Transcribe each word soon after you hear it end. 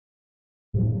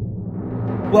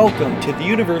Welcome to the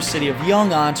University of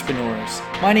Young Entrepreneurs.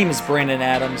 My name is Brandon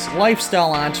Adams,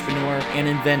 lifestyle entrepreneur and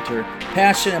inventor,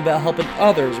 passionate about helping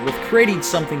others with creating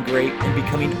something great and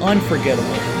becoming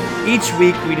unforgettable. Each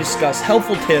week we discuss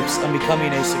helpful tips on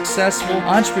becoming a successful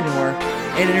entrepreneur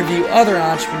and interview other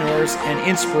entrepreneurs and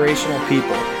inspirational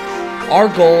people. Our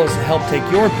goal is to help take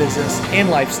your business and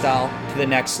lifestyle to the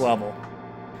next level.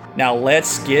 Now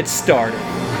let's get started.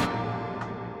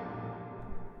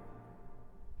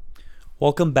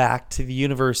 Welcome back to the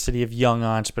University of Young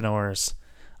Entrepreneurs.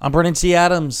 I'm Brandon T.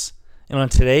 Adams, and on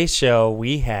today's show,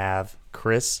 we have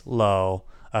Chris Lowe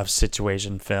of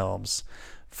Situation Films.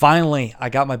 Finally, I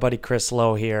got my buddy Chris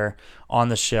Lowe here on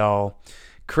the show.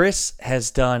 Chris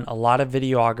has done a lot of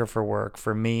videographer work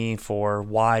for me, for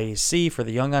YEC, for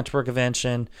the Young Entrepreneur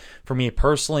Convention, for me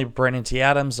personally, Brandon T.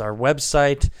 Adams, our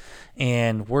website,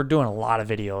 and we're doing a lot of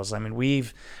videos. I mean, we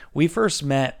first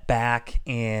met back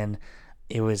in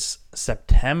it was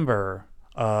September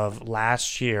of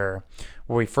last year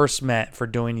where we first met for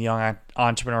doing the Young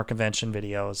Entrepreneur Convention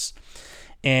videos.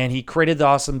 And he created the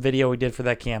awesome video we did for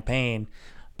that campaign,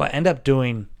 but ended up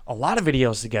doing a lot of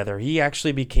videos together. He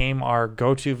actually became our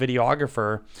go-to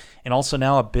videographer and also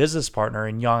now a business partner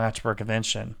in Young Entrepreneur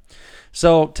Convention.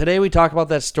 So today we talk about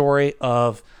that story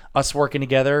of us working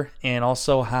together and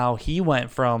also how he went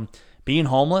from being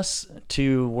homeless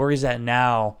to where he's at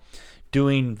now,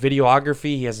 doing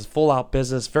videography. He has a full-out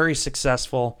business, very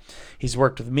successful. He's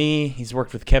worked with me. He's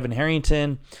worked with Kevin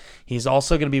Harrington. He's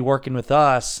also going to be working with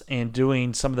us and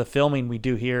doing some of the filming we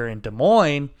do here in Des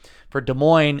Moines, for Des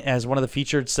Moines as one of the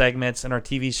featured segments in our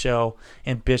TV show,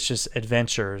 Ambitious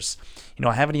Adventures. You know,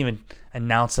 I haven't even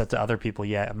announced that to other people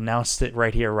yet. I've announced it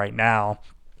right here, right now.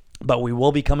 But we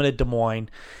will be coming to Des Moines,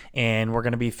 and we're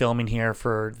going to be filming here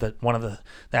for one of the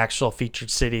actual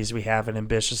featured cities we have in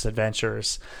Ambitious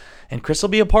Adventures. And Chris will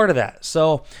be a part of that.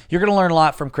 So you're going to learn a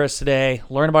lot from Chris today.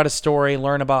 Learn about his story.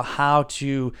 Learn about how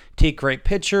to take great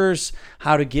pictures,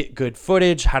 how to get good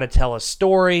footage, how to tell a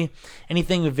story,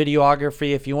 anything with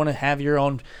videography. If you want to have your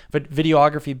own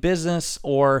videography business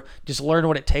or just learn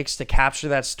what it takes to capture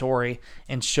that story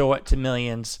and show it to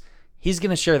millions, he's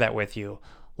going to share that with you.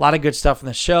 A lot of good stuff in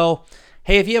the show.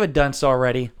 Hey, if you haven't done so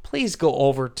already, please go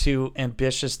over to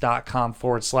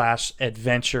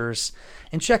ambitious.com/adventures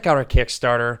and check out our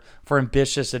Kickstarter for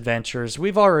Ambitious Adventures.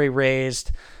 We've already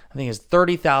raised, I think it's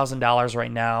 $30,000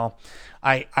 right now.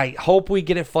 I hope we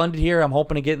get it funded here. I'm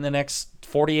hoping to get in the next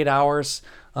 48 hours.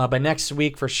 By next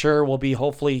week, for sure, we'll be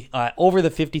hopefully over the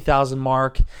 50,000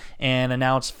 mark and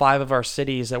announce 5 of our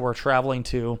cities that we're traveling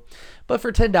to. But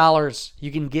for $10,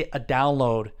 you can get a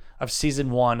download of Season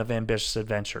 1 of Ambitious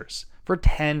Adventures for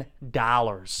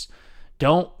 $10.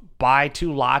 Don't buy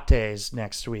 2 lattes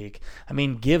next week. I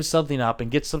mean, give something up and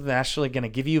get something that's actually going to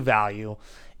give you value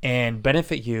and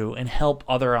benefit you and help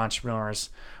other entrepreneurs.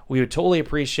 We would totally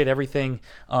appreciate everything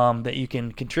that you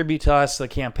can contribute to us. The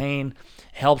campaign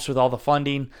helps with all the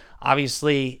funding.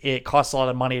 Obviously, it costs a lot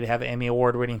of money to have an Emmy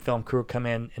Award winning film crew come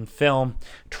in and film,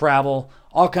 travel,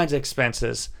 all kinds of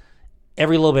expenses.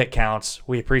 Every little bit counts.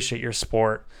 We appreciate your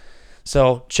support.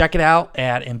 So check it out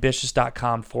at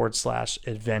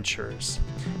ambitious.com/adventures.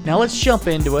 Now let's jump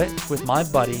into it with my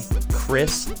buddy,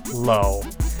 Chris Lowe.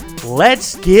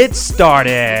 Let's get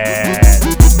started.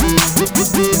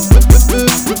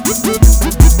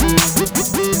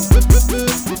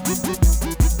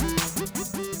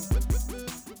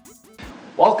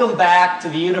 Welcome back to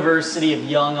the University of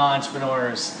Young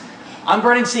Entrepreneurs. I'm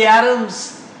Brandon T.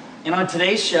 Adams, and on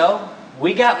today's show,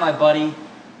 we got my buddy,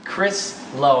 Chris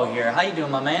Lowe here. How you doing,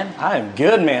 my man? I'm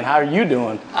good, man. How are you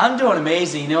doing? I'm doing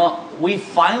amazing. You know, we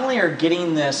finally are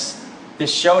getting this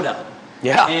show done.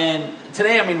 Yeah. And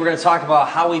today, I mean, we're going to talk about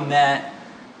how we met,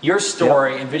 your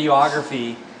story in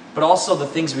videography, but also the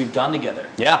things we've done together.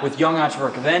 Yeah. With Young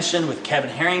Entrepreneur Convention, with Kevin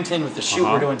Harrington, with the shoot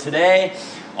we're doing today,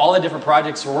 all the different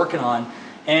projects we're working on.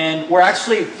 And we're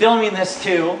actually filming this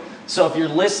too. So if you're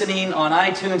listening on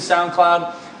iTunes,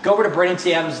 SoundCloud, go over to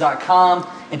BrandonTAdams.com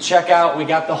and check out. We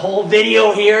got the whole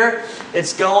video here.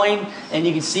 It's going, and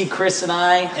you can see Chris and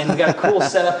I, and we got a cool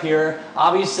setup here.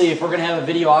 Obviously, if we're going to have a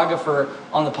videographer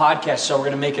on the podcast show, we're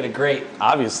going to make it a great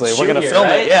Obviously, we're shoot going to here, film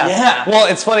right? it. Yeah. Yeah.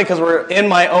 Well, it's funny because we're in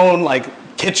my own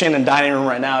kitchen and dining room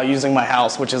right now using my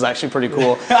house, which is actually pretty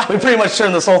cool. We pretty much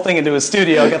turned this whole thing into a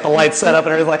studio, got the lights set up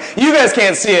and everything. You guys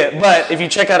can't see it, but if you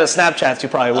check out his Snapchats, you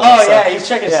probably will. Oh, yeah, he's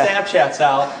checking Snapchats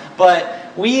out.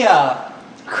 But we...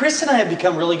 Chris and I have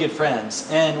become really good friends,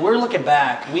 and we're looking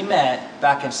back. We met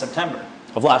back in September.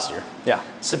 Of last year, yeah.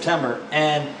 September,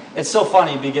 and it's so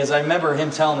funny because I remember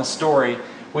him telling the story.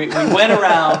 We went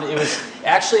around. It was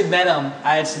actually met him.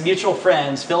 I had some mutual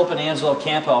friends, Philip and Angelo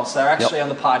Campos. They're actually on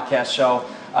the podcast show.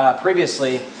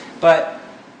 previously, but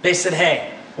they said,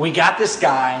 hey, we got this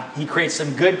guy. He creates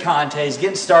some good content. He's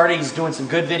getting started. He's doing some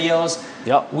good videos.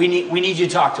 Yep. We need you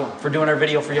to talk to him for doing our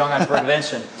video for Young Entrepreneur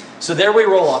Convention. So there we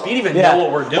roll up. You didn't even know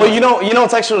what we're doing. Well, you know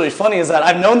what's actually really funny is that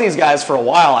I've known these guys for a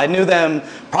while. I knew them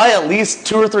probably at least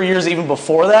 2 or 3 years even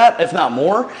before that, if not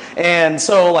more. And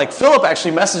so like Philip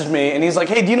actually messaged me and he's like,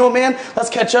 hey, do you know what, man? Let's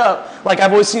catch up. Like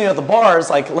I've always seen you at the bars.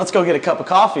 Like let's go get a cup of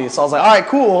coffee. So I was like, all right,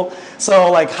 cool.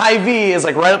 So like Hy-Vee is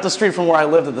like right up the street from where I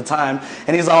lived at the time.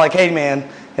 And he's all like, hey, man.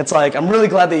 It's like, I'm really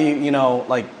glad that you know,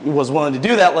 like, was willing to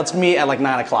do that. Let's meet at like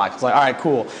 9 o'clock. It's like, all right,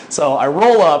 cool. So I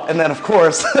roll up, and then, of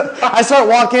course, I start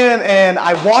walking, and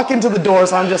I walk into the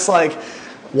doors, and I'm just like,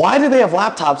 why do they have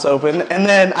laptops open? And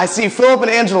then I see Philip and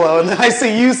Angelo, and then I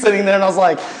see you sitting there, and I was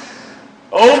like,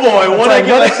 oh boy, what did I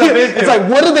get myself into? It's like,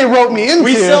 what did they rope me into?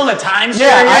 We still in a timeshare?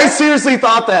 Yeah, I seriously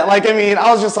thought that. Like, I mean,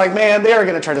 I was just like, man, they are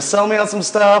going to try to sell me on some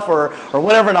stuff or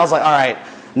whatever, and I was like, all right.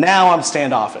 Now I'm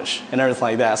standoffish and everything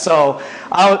like that. So,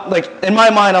 like in my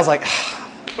mind, I was like,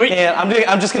 man,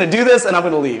 I'm just going to do this and I'm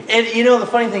going to leave. And you know, the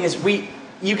funny thing is,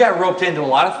 you got roped into a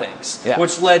lot of things,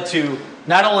 which led to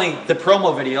not only the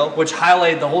promo video, which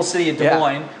highlighted the whole city of Des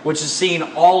Moines, which is seen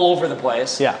all over the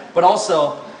place, but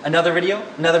also another video.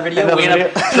 We ended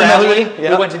up traveling.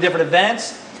 We went to different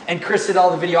events. And Chris did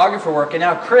all the videographer work, and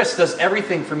now Chris does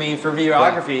everything for me for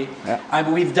videography.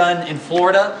 We've done in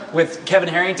Florida with Kevin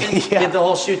Harrington, did the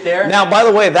whole shoot there. Now, by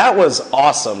the way, that was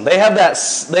awesome. They have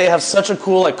They have such a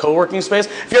cool like co-working space.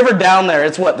 If you're ever down there,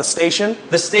 it's what, the Station?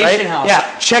 The Station House.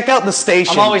 Yeah, check out the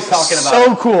Station. I'm always talking about it.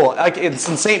 So cool. Like it's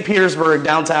in St. Petersburg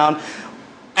downtown.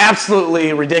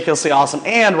 Absolutely ridiculously awesome,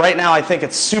 and right now I think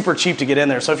it's super cheap to get in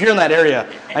there. So if you're in that area,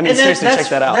 I mean, seriously, check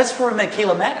that out. That's where I met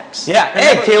Caleb Maddox. Yeah,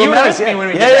 hey, Caleb Maddox.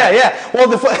 Yeah. Well,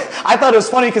 I thought it was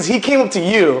funny because he came up to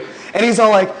you and he's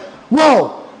all like,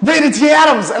 "Whoa, Brandon T.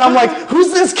 Adams," and I'm like,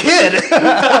 "Who's this kid?" And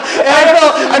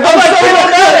I felt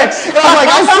so Maddox, and I'm like,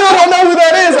 I still don't know who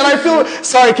that is, and I feel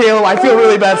sorry, Caleb. I feel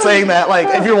really bad saying that. Like,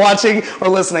 if you're watching or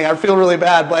listening, I feel really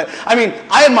bad. But I mean,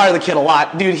 I admire the kid a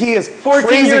lot, dude. He is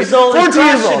 14 years old,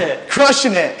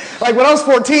 crushing it. Like when I was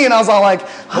 14, I was all like,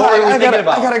 I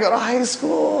gotta go to high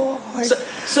school. Like,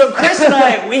 so Chris and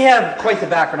I, we have quite the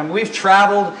background. I mean, we've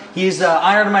traveled. He's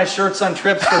ironed my shirts on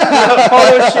trips for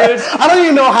photo shoots. I don't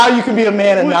even know how you can be a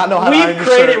man and not know how to iron your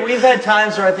shirt. We've had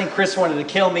times where I think Chris wanted to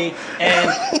kill me,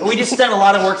 and we just done a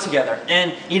lot of work together.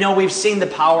 And you know, we've seen the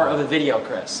power of a video,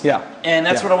 Chris. Yeah. And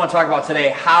that's what I want to talk about today.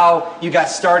 How you got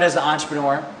started as an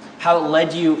entrepreneur, how it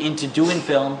led you into doing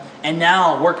film, and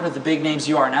now working with the big names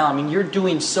you are now. I mean, you're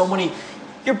doing so many.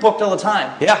 You're booked all the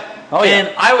time. Yeah. Oh yeah.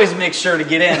 And I always make sure to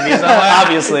get in because I'm like,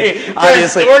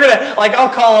 obviously. We're gonna I'll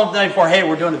call up the night before. Hey,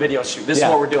 we're doing a video shoot. This is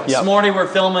what we're doing. This morning we're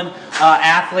filming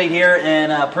athlete here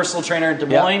and personal trainer in Des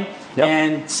Moines.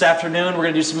 And this afternoon we're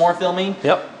gonna do some more filming.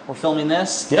 We're filming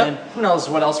this. And who knows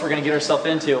what else we're gonna get ourselves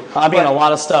into. I mean, a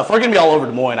lot of stuff. We're gonna be all over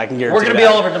Des Moines. I can guarantee. We're gonna be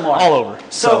all over Des Moines. All over.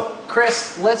 So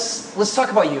Chris, let's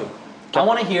talk about you. I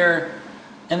want to hear.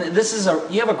 And this is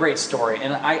you have a great story,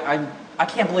 and I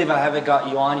can't believe I haven't got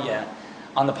you on yet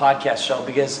on the podcast show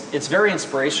because it's very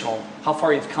inspirational how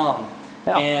far you've come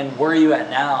and where are you at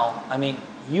now. I mean,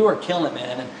 you are killing it,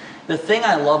 man. And the thing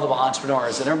I love about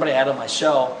entrepreneurs and everybody I had on my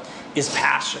show is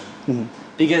passion.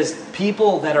 Because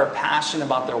people that are passionate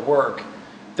about their work,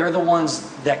 they're the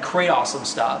ones that create awesome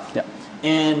stuff.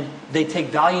 And they take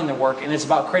value in their work, and it's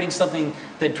about creating something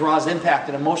that draws impact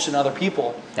and emotion to other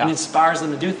people and inspires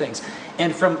them to do things.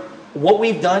 And from what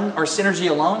we've done, our synergy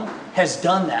alone has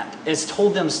done that. It's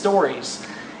told them stories.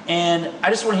 And I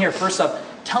just want to hear, first up,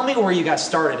 tell me where you got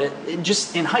started.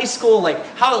 Just in high school, like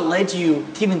how it led you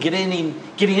to even getting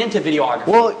into videography.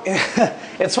 Well,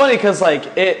 it's funny because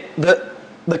like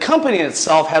the company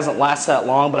itself hasn't lasted that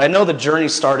long, but I know the journey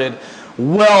started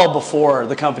well before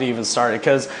the company even started.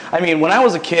 Because I mean, when I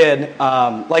was a kid,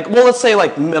 let's say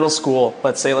like middle school,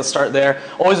 let's start there.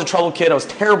 Always a troubled kid. I was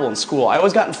terrible in school. I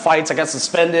always got in fights. I got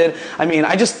suspended. I mean,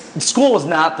 school was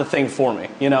not the thing for me,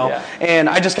 you know. And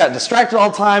I just got distracted all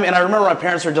the time. And I remember my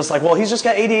parents were just like, well, he's just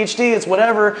got ADHD. It's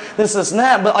whatever, this and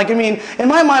that. But like, I mean, in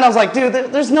my mind, I was like, dude,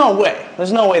 there's no way.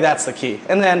 There's no way that's the key.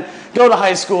 And then go to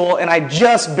high school, and I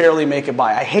just barely make it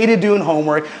by. I hated doing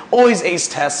homework, always ace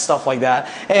tests, stuff like that.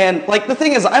 And like the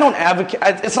thing is, I don't advocate.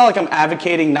 It's not like I'm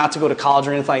advocating not to go to college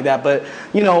or anything like that. But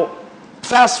you know,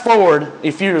 fast forward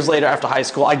a few years later after high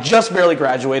school, I just barely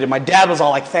graduated. My dad was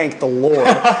all like, "Thank the Lord,"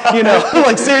 you know,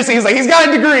 like seriously, he's like, he's got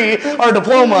a degree or a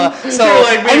diploma. So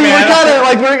like me,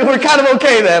 I mean, we're kind of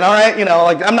okay then, all right? You know,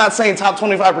 like I'm not saying top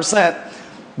 25%.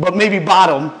 but maybe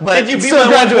bottom. But Did you beat still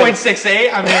my graduated.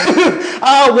 1.68? I mean,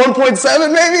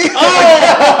 1.7 maybe.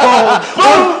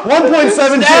 oh, 1.72.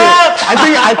 Snap!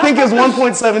 I think it was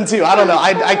 1.72. I don't know.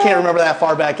 I can't remember that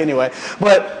far back anyway.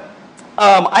 But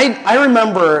I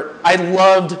remember I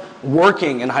loved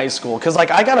working in high school because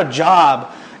like I got a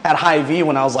job at Hy-Vee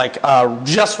when I was like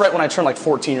just right when I turned like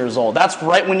 14 years old. That's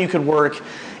right when you could work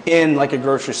in like a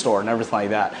grocery store and everything like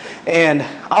that. And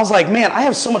I was like, man, I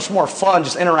have so much more fun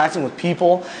just interacting with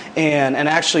people and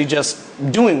actually just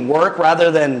doing work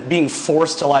rather than being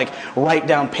forced to like write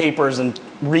down papers and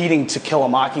reading To Kill a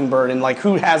Mockingbird, and like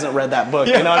who hasn't read that book,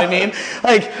 you know what I mean?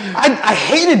 Like I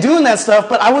hated doing that stuff,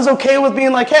 but I was okay with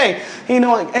being like, hey,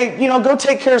 go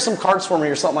take care of some carts for me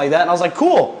or something like that. And I was like,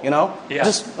 cool,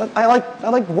 just I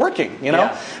like working,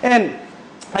 and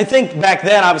I think back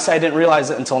then, obviously, I didn't realize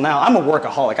it until now. I'm a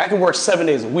workaholic. I could work 7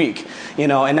 days a week,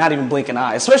 and not even blink an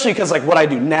eye. Especially because, like, what I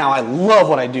do now, I love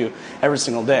what I do every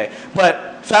single day.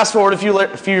 But fast forward a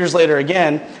few years later,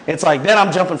 again, it's like then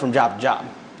I'm jumping from job to job,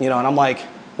 and I'm like,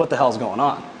 what the hell's going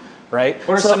on, right?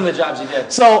 What are some of the jobs you did?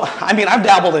 So, I mean, I've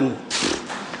dabbled in.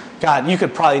 God, you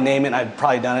could probably name it. I've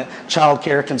probably done it.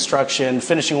 Childcare, construction,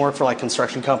 finishing work for like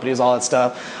construction companies, all that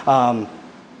stuff.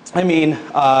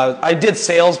 I did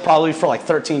sales probably for like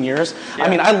 13 years. Yeah. I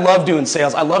mean, I love doing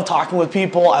sales. I love talking with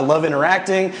people. I love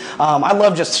interacting. I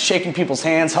love just shaking people's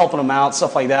hands, helping them out,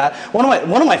 stuff like that. One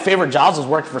of my favorite jobs was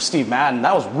working for Steve Madden.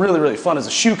 That was really, really fun as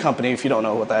a shoe company, if you don't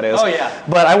know what that is. Oh, yeah.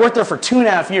 But I worked there for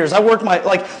 2.5 years.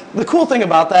 The cool thing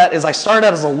about that is I started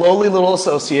out as a lowly little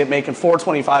associate making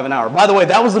 $4.25 an hour. By the way,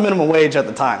 that was the minimum wage at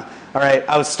the time. All right.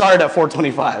 I was started at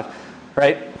 $4.25,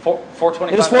 right?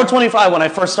 $4.25? It was $4.25 when I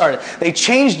first started. They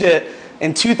changed it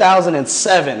in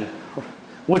 2007,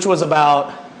 which was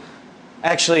about,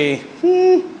 actually,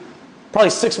 probably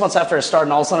 6 months after I started,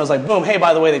 and all of a sudden I was like, boom, hey,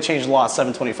 by the way, they changed the law, it's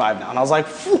 $7.25 now. And I was like,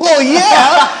 well,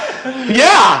 yeah,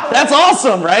 yeah, that's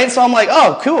awesome, right? So I'm like,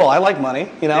 oh, cool, I like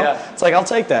money, Yeah. It's like, I'll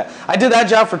take that. I did that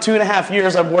job for 2.5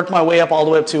 years. I worked my way up all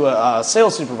the way up to a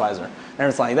sales supervisor.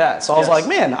 Everything like that. So I was like,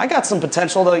 man, I got some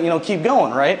potential to keep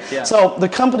going, right? Yeah. So the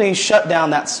company shut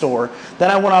down that store. Then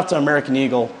I went off to American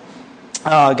Eagle,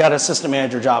 got an assistant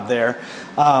manager job there,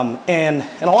 and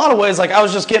in a lot of ways, like I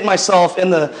was just getting my foot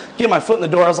in the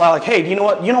door. I was like, hey, you know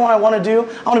what I want to do?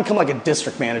 I want to become like a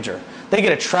district manager. They get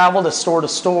to travel to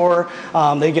store.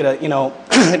 They get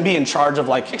to be in charge of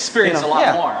like experience a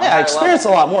lot more. Yeah, experience a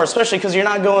lot more, especially because you're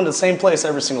not going to the same place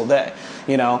every single day.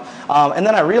 And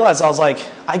then I realized I was like,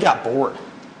 I got bored.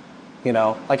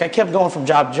 Like I kept going from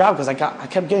job to job because I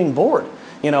kept getting bored.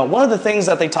 One of the things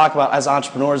that they talk about as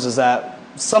entrepreneurs is that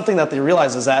something that they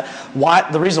realize is that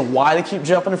the reason why they keep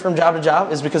jumping from job to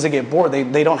job is because they get bored.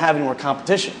 They don't have any more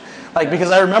competition.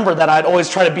 Because I remember that I'd always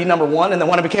try to be number one, and then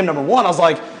when I became number one, I was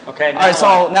like, okay, all right,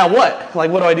 so now what?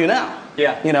 Like, what do I do now?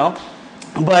 Yeah.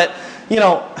 But,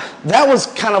 that was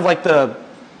kind of like the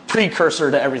precursor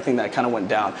to everything that kind of went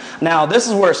down. Now, this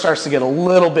is where it starts to get a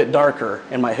little bit darker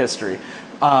in my history.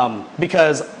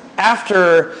 Because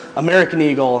after American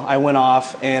Eagle, I went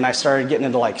off and I started getting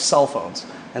into like cell phones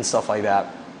and stuff like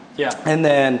that. Yeah. And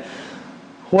then,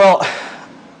 well,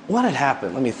 what had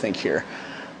happened? Let me think here.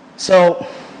 So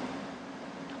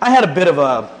I had a bit of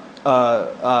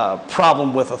a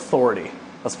problem with authority.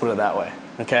 Let's put it that way.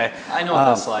 Okay. I know what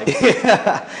that's like.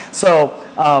 Yeah. So,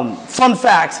 fun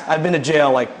fact: I've been to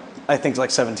jail I think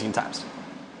 17 times.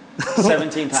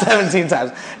 17 times. 17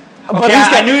 times. Okay,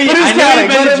 I knew you'd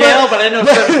been to jail, but I didn't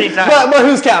know 17 times. But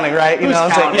who's counting, right? Who's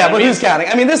counting? Yeah, but who's counting?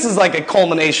 I mean, this is like a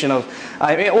culmination of,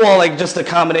 just a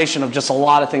combination of just a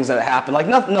lot of things that happened. Like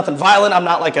nothing violent. I'm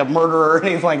not like a murderer or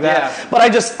anything like that. Yeah. But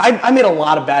I made a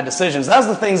lot of bad decisions. That's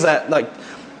the things that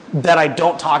I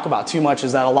don't talk about too much,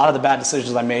 is that a lot of the bad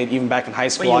decisions I made, even back in high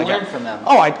school. But you learned from them.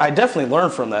 Oh, I definitely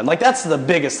learned from them. Like, that's the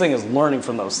biggest thing, is learning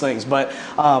from those things. But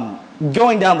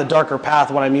going down the darker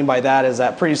path, what I mean by that is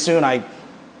that pretty soon I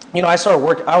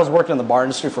was working in the bar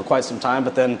industry for quite some time,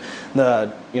 but then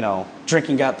the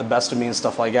drinking got the best of me and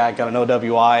stuff like that. Got an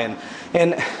OWI,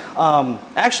 and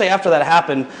actually after that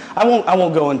happened, I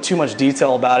won't go in too much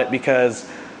detail about it because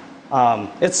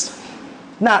it's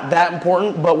not that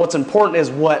important. But what's important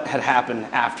is what had happened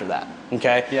after that.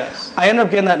 Okay. Yes. I ended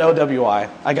up getting that OWI.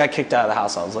 I got kicked out of the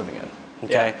house I was living in.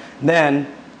 Okay. Yeah. Then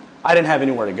I didn't have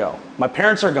anywhere to go. My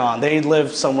parents are gone. They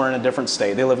live somewhere in a different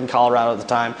state. They live in Colorado at the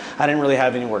time. I didn't really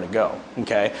have anywhere to go,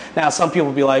 okay? Now, some people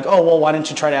will be like, oh, well, why didn't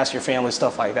you try to ask your family,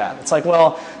 stuff like that? It's like,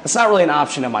 well, it's not really an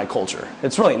option in my culture.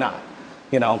 It's really not,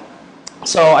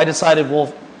 So I decided,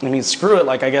 well, screw it.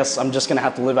 Like, I guess I'm just going to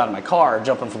have to live out of my car,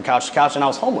 jumping from couch to couch. And I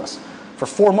was homeless for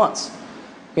 4 months,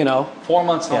 4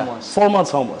 months homeless. Yeah, 4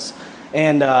 months homeless.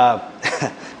 And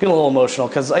get a little emotional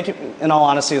because, like, in all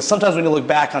honesty, sometimes when you look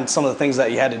back on some of the things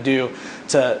that you had to do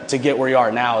to get where you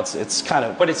are now, it's kind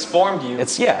of. But it's formed you.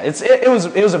 It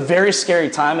was a very scary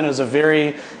time, and it was a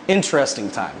very interesting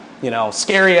time. You know,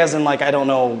 scary as in, like, I don't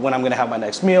know when I'm going to have my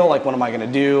next meal. Like, what am I going to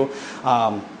do?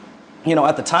 You know,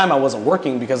 at the time I wasn't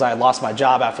working because I had lost my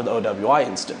job after the OWI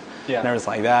incident and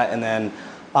everything like that. And then,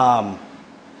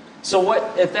 so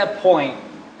what at that point,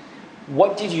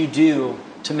 what did you do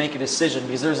to make a decision?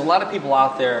 Because there's a lot of people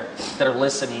out there that are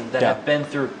listening that have been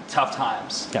through tough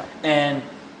times. Yeah. And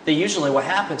they usually, what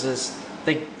happens is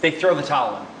they throw the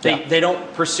towel in. They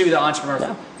don't pursue the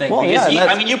entrepreneur thing. Well, because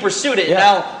I mean, you pursued it and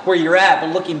now where you're at,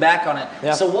 but looking back on it.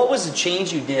 Yeah. So what was the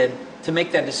change you did to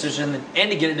make that decision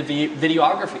and to get into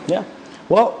videography? Yeah.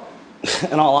 Well,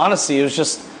 in all honesty, it was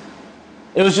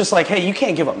just like, hey, you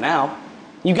can't give up now.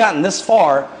 You've gotten this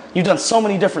far. You've done so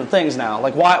many different things now.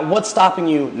 Like, what's stopping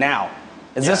you now?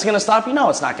 Is this going to stop you? No,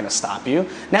 it's not going to stop you.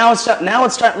 Now it's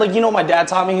trying, like, you know what my dad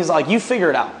taught me? He's like, you figure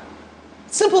it out.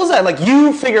 Simple as that. Like,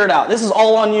 you figure it out. This is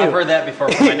all on you. I've heard that before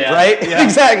from my dad. Right? Yeah.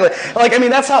 Exactly. Like, I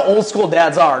mean, that's how old school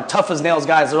dads are. Tough as nails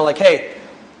guys. They're like, hey,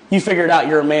 you figure it out.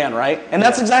 You're a man, right? And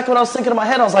that's exactly what I was thinking in my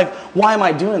head. I was like, why am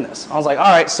I doing this? I was like, all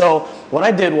right. So what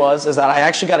I did is that I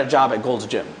actually got a job at Gold's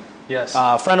Gym. Yes.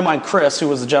 A friend of mine, Chris, who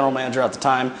was the general manager at the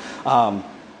time,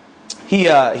 he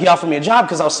offered me a job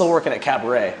because I was still working at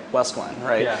Cabaret, West Glen,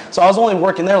 right? Yeah. So I was only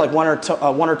working there like one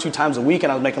or two times a week,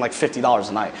 and I was making like $50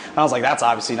 a night. And I was like, that's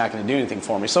obviously not going to do anything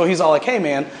for me. So he's all like, hey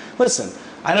man, listen,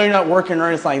 I know you're not working or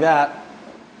anything like that.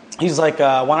 He's like,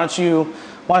 why don't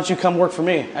you come work for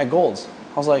me at Gold's?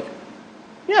 I was like,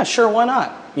 yeah, sure, why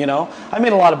not? You know, I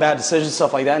made a lot of bad decisions,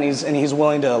 stuff like that, and he's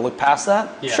willing to look past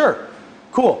that. Yeah. Sure,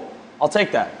 cool, I'll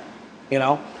take that. You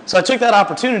know, so I took that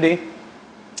opportunity.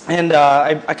 And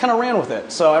I kind of ran with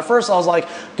it. So at first I was like,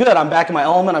 good, I'm back in my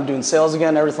element, I'm doing sales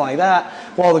again, everything like that.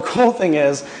 Well, the cool thing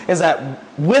is that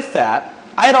with that,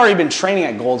 I had already been training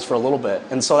at Gold's for a little bit.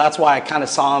 And so that's why I kind of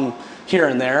saw him here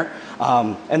and there.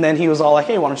 And then he was all like,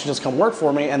 hey, why don't you just come work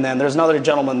for me? And then there's another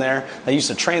gentleman there that used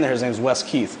to train there. His name's Wes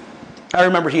Keith. I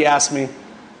remember he asked me,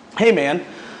 hey man,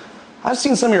 I've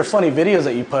seen some of your funny videos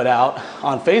that you put out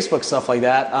on Facebook, stuff like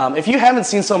that. If you haven't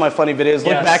seen some of my funny videos,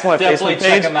 look back on my Facebook page.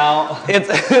 Check them out.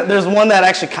 There's one that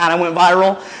actually kind of went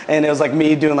viral, and it was like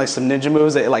me doing like some ninja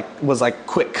moves. It like was like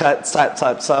quick cut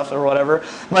type stuff or whatever.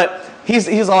 But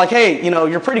he's all like, hey, you know,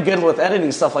 you're pretty good with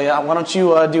editing stuff like that. Why don't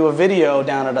you do a video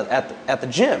down at the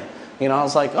gym? You know, I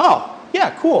was like, oh.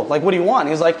 Yeah, cool. Like, what do you want?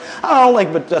 He's like, I don't know,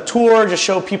 like a tour, just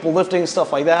show people lifting,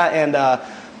 stuff like that. And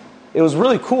it was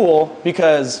really cool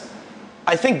because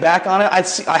I think back on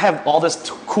it, I have all this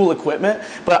cool equipment,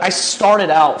 but I started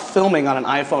out filming on an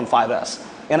iPhone 5S,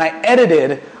 and I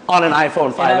edited on an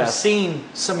iPhone 5S. And I've seen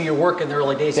some of your work in the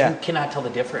early days. Yeah. You cannot tell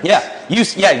the difference. Yeah,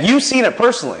 you've seen it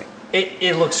personally.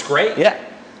 It looks great. Yeah.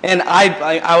 And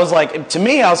I was like, to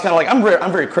me, I was kind of like,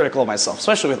 I'm very critical of myself,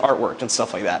 especially with artwork and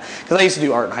stuff like that, because I used to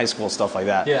do art in high school, stuff like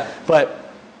that. Yeah. But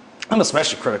I'm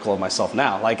especially critical of myself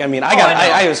now. Like, I mean,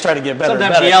 I always try to get better.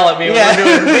 Sometimes you yell at me when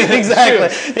we're doing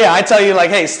exactly. Yeah, I tell you, like,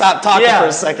 hey, stop talking for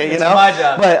a second, you know? It's my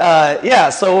job. But yeah,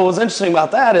 so what was interesting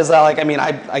about that is that, like, I mean,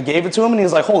 I gave it to him, and he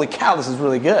was like, holy cow, this is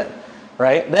really good,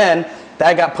 right? Then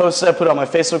that got posted, I put it on my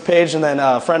Facebook page, and then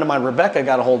a friend of mine, Rebecca,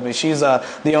 got a hold of me. She's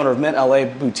the owner of Mint LA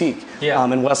Boutique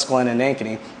in West Glen and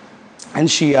Ankeny. And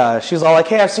she was all like,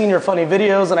 hey, I've seen your funny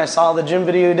videos, and I saw the gym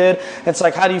video you did. It's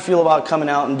like, how do you feel about coming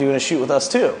out and doing a shoot with us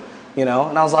too? You know,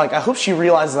 and I was like, I hope she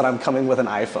realizes that I'm coming with an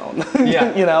iPhone.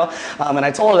 Yeah. You know, and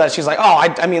I told her that. She's like, oh,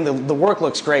 I mean, the work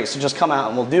looks great, so just come out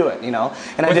and we'll do it. You know,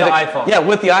 and with the iPhone. Yeah,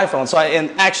 with the iPhone. So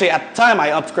and actually at the time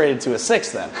I upgraded to a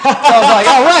 6 then. So I was like,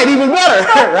 all right, even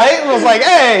better, right? I was like,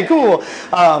 hey, cool.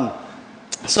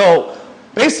 So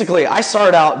basically, I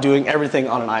started out doing everything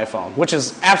on an iPhone, which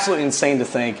is absolutely insane to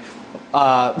think.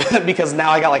 Because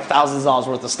now I got like thousands of dollars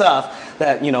worth of stuff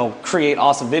that, you know, create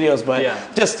awesome videos, but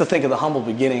just to think of the humble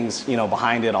beginnings, you know,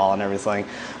 behind it all and everything.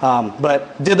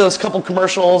 But did those couple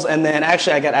commercials, and then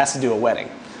actually I got asked to do a wedding.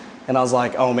 And I was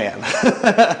like, oh man.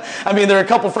 I mean, there are a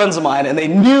couple friends of mine, and they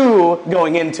knew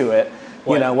going into it,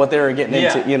 you know, what they were getting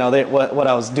into, you know, what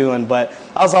I was doing. But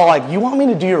I was all like, you want me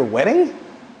to do your wedding?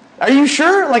 Are you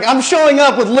sure? Like, I'm showing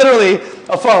up with literally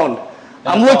a phone.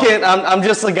 I'm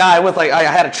just a guy with like, I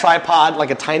had a tripod,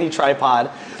 like a tiny tripod,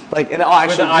 like, and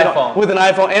actually, with an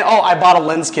iPhone, and I bought a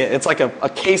lens kit. It's like a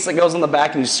case that goes in the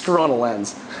back, and you screw on a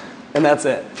lens, and that's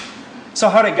it. So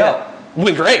how'd it go? Yeah.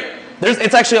 Went great.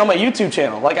 It's actually on my YouTube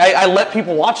channel. Like, I let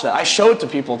people watch that. I show it to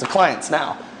people, to clients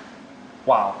now.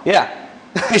 Wow. Yeah,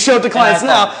 I show it to clients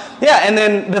now. Yeah, and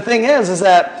then the thing is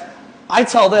that I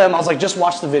tell them, I was like, just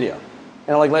watch the video.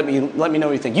 And like, let me know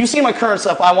what you think. You see my current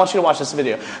stuff, I want you to watch this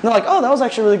video. And they're like, oh, that was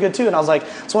actually really good too. And I was like,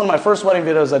 it's one of my first wedding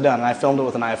videos I've done, and I filmed it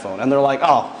with an iPhone. And they're like,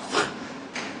 oh,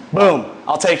 boom,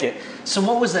 I'll take it. So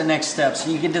what was the next step? So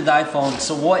you get to the iPhone.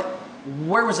 So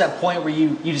where was that point where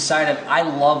you decided, I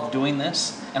love doing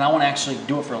this, and I want to actually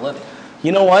do it for a living?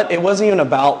 You know what? It wasn't even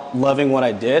about loving what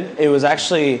I did. It was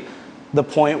actually the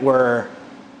point where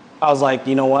I was like,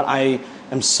 you know what? I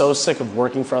am so sick of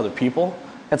working for other people.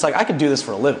 It's like, I could do this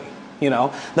for a living. You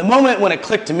know, the moment when it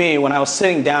clicked to me, when I was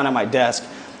sitting down at my desk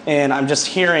and I'm just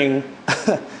hearing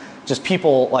just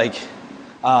people like,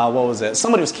 what was it?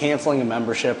 Somebody was canceling a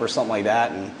membership or something like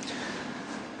that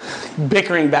and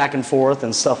bickering back and forth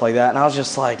and stuff like that. And I was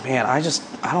just like, man, I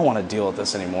don't want to deal with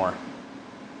this anymore.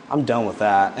 I'm done with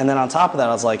that. And then on top of that,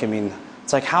 I was like, I mean,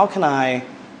 it's like, how can I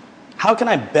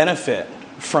benefit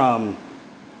from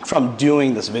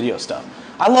doing this video stuff?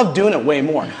 I love doing it way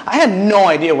more. I had no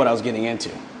idea what I was getting into.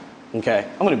 Okay,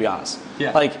 I'm going to be honest.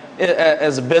 Yeah. Like,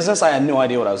 as a business, I had no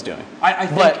idea what I was doing. I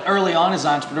think early on as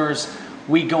entrepreneurs,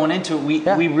 we going into it,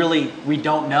 we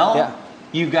don't know. Yeah.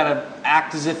 You've got to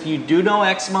act as if you do know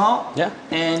X amount. Yeah.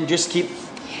 And just keep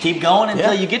going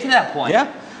until you get to that point. Yeah.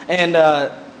 And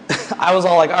I was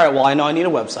all like, all right, well, I know I need a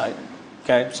website.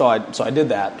 Okay, so I did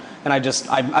that, and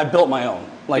I built my own.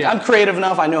 Like, I'm creative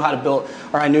enough. I knew how to build,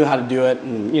 or I knew how to do it,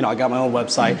 and I got my own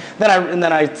website.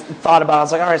 Then I thought about it. I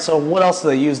was like, all right, so what else do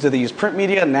they use? Do they use print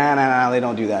media? Nah, they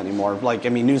don't do that anymore. Like, I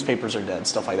mean, newspapers are dead,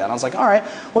 stuff like that. And I was like, all right,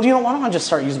 well, why don't I just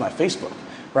start using my Facebook,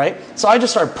 right? So I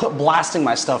just started blasting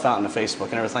my stuff out into Facebook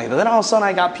and everything. And then all of a sudden,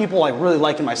 I got people like really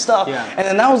liking my stuff. Yeah. And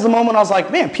then that was the moment I was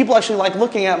like, man, people actually like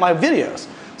looking at my videos.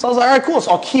 So I was like, all right, cool.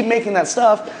 So I'll keep making that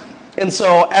stuff. And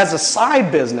so as a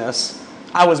side business,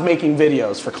 I was making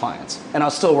videos for clients, and I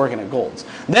was still working at Gold's.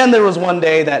 Then there was one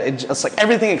day that it's like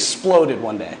everything exploded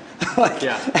one day,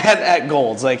 at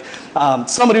Gold's. Like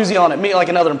somebody was yelling at me, like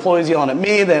another employee was yelling at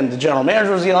me, then the general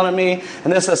manager was yelling at me,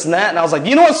 and this, and that, and I was like,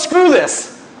 you know what, screw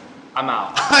this. I'm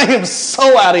out. I am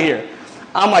so out of here.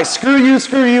 I'm like, screw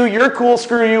you, you're cool,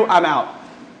 screw you, I'm out.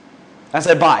 I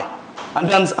said, bye.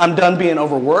 I'm done being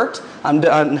overworked. I'm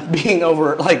done being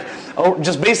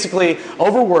just basically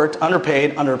overworked,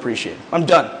 underpaid, underappreciated. I'm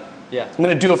done. Yeah. I'm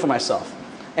going to do it for myself.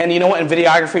 And you know what? And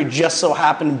videography just so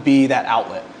happened to be that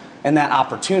outlet and that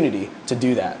opportunity to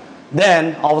do that.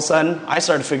 Then all of a sudden, I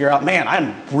started to figure out, man,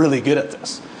 I'm really good at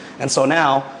this. And so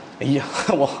now,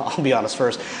 well, I'll be honest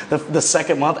first. The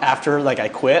second month after I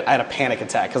quit, I had a panic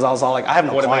attack because I was all like, I have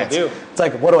no clients. What do I do? It's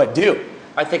like, what do I do?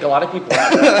 I think a lot of people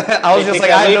have that. I was just like,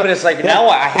 but it's like now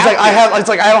I have. It's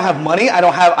like I don't have money. I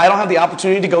don't have the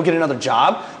opportunity to go get another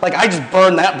job. Like I just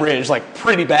burned that bridge like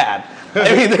pretty bad.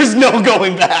 I mean, there's no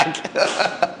going back.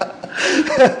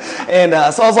 And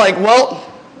so I was like, well,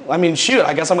 I mean, shoot,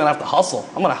 I guess I'm gonna have to hustle.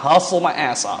 I'm gonna hustle my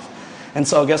ass off. And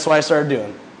so guess what I started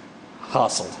doing?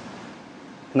 Hustled.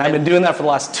 And I've been doing that for the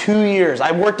last 2 years.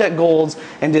 I worked at Gold's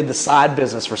and did the side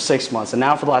business for 6 months. And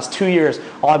now for the last 2 years,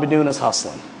 all I've been doing is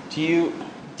hustling.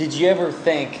 Did you ever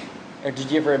think, or did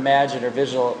you ever imagine or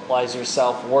visualize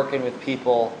yourself working with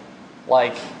people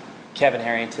like Kevin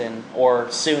Harrington, or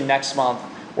soon next month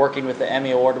working with the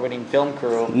Emmy Award winning film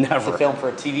crew Never. to film for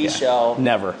a TV show?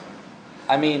 Never.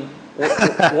 I mean,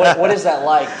 what is that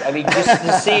like? I mean, just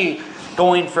to see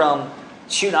going from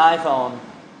shooting iPhone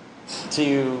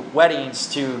to weddings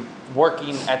to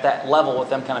working at that level with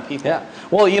them kind of people. Yeah.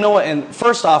 Well, you know what? And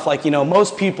first off,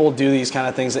 most people do these kind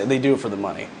of things. They do it for the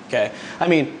money. Okay. I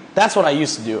mean, that's what I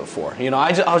used to do it for.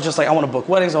 I was just like, I want to book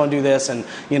weddings. I want to do this, and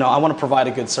I want to provide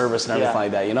a good service and everything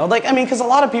like that. Because a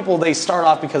lot of people, they start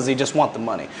off because they just want the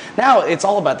money. Now it's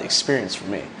all about the experience for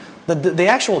me. The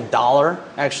actual dollar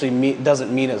actually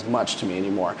doesn't mean as much to me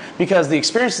anymore, because the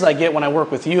experiences I get when I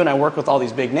work with you and I work with all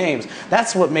these big names,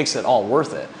 that's what makes it all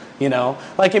worth it. When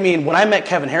I met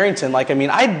Kevin Harrington, I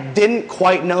didn't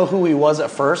quite know who he was at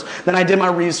first. Then I did my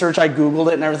research, I Googled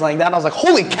it and everything like that, and I was like,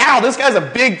 holy cow, this guy's a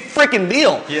big freaking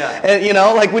deal. Yeah.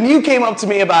 And when you came up to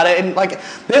me about it, and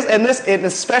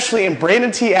especially in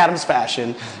Brandon T. Adams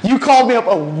fashion, you called me up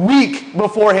a week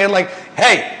beforehand, like,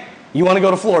 hey, you want to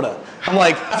go to Florida? I'm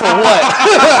like, for what?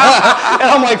 And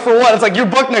I'm like, for what? It's like, you're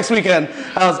booked next weekend.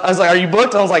 I was like, are you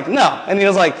booked? I was like, no. And he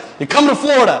was like, you're coming to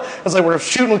Florida. I was like, we're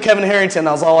shooting with Kevin Harrington.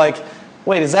 I was all like,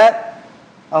 wait, is that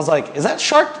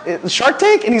Shark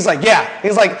Tank? And he's like, yeah.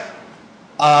 He's like,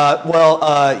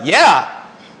 yeah.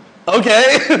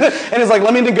 Okay. And he's like,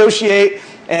 let me negotiate,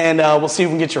 and we'll see if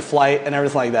we can get your flight and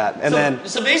everything like that. And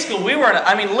so basically we were,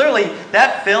 literally,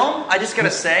 that film, I just got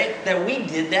to say that we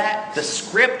did that, the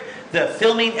script, the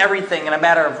filming, everything in a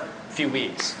matter of a few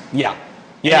weeks. Yeah.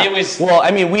 Yeah. And it was, well, I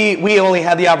mean, we only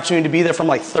had the opportunity to be there from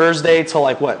like Thursday till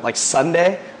like what, like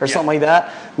Sunday or something like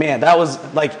that. Man, that was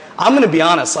like, I'm gonna be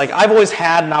honest, like I've always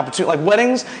had an opportunity, like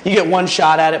weddings, you get one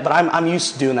shot at it, but I'm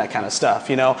used to doing that kind of stuff,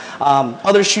 you know.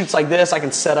 Other shoots like this, I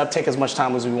can set up, take as much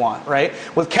time as we want, right?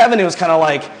 With Kevin, it was kind of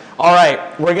like, all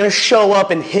right, we're gonna show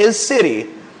up in his city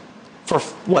for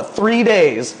what, 3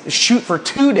 days, shoot for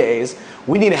 2 days.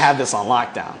 We need to have this on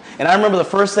lockdown. And I remember the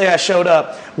first day I showed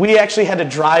up, we actually had to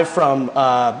drive from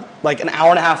like an hour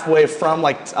and a half away from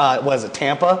like, what is it,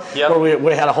 Tampa? Yep. Where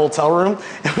we had a hotel room,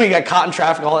 and we got caught in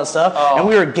traffic, all that stuff. Oh. And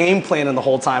we were game planning the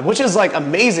whole time, which is like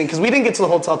amazing, because we didn't get to the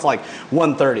hotel till like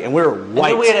 1:30, and we were and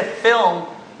wiped. then we had to film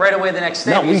right away the next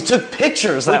day. No, we took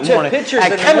pictures that morning. We took pictures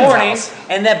at in the Kevin's morning, house.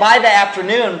 and then by the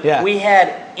afternoon, Yeah. we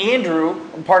had Andrew,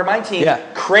 part of my team, Yeah.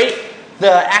 create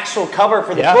the actual cover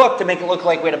for the Yeah. book to make it look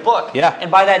like we had a book. Yeah.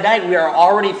 And by that night, we are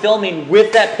already filming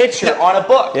with that picture on a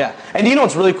book. Yeah, and you know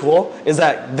what's really cool is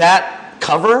that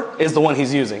cover is the one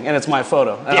he's using, and it's my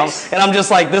photo. And, Yes. I'm just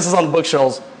like, this is on the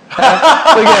bookshelves. Look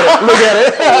at it, look at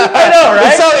it. I know,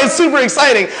 right? It's super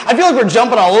exciting. I feel like we're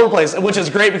jumping all over the place, which is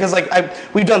great, because like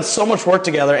we've done so much work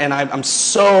together, and I'm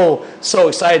so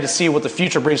excited to see what the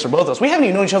future brings for both of us. We haven't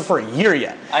even known each other for a year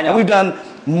yet. I know. And we've done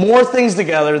more things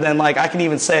together than like I can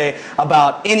even say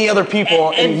about any other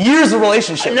people in years of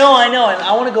relationship. No, I know, and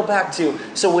I want to go back to,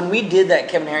 so when we did that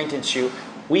Kevin Harrington shoot,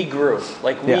 we grew.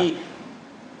 Like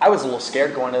I was a little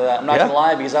scared going to that. I'm not Yeah. gonna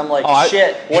lie, because I'm like, Oh,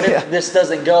 shit, what if this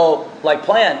doesn't go like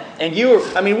planned? And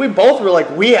we both were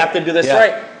like, we have to do this Yeah.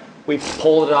 right. We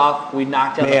pulled it off. We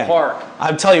knocked it out of the park.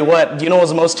 I'll tell you what, you know what was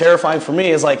the most terrifying for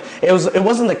me is like, it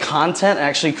wasn't the content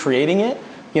actually creating it,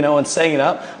 you know, and setting it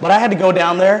up, but I had to go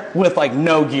down there with like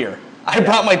no gear. I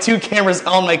brought my 2 cameras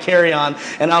on my carry-on,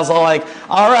 and I was all like,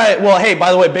 all right, well, hey,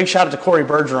 by the way, big shout out to Corey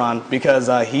Bergeron, because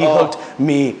he hooked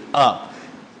me up.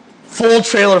 Full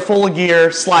trailer, full of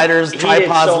gear, sliders, He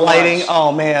tripods, did so lighting. much.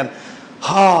 Oh man,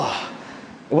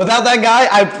 without that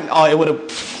guy, it would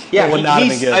have. Yeah, it would not have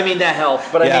been good. I mean, that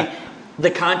helped. But Yeah. I mean,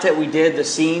 the content we did, the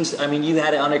scenes, I mean, you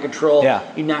had it under control. Yeah.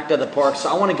 You knocked out of the park. So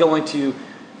I want to go into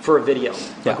for a video,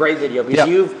 Yeah. a great video, because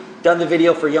Yeah. you've done the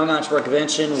video for Young Entrepreneur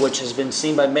Convention, which has been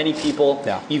seen by many people.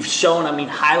 Yeah. You've shown, I mean,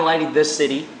 highlighted this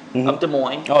city of Des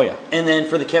Moines. Oh, yeah. And then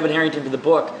for the Kevin Harrington for the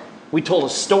book, we told a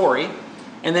story.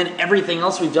 And then everything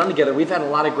else we've done together, we've had a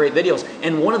lot of great videos.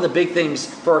 And one of the big things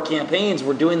for our campaigns,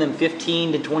 we're doing them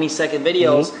 15 to 20-second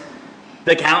videos.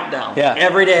 The countdown. Yeah.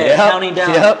 Every day, Yep. counting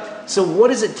down. Yep. So what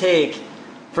does it take,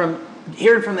 from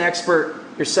hearing from the expert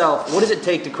yourself, what does it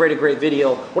take to create a great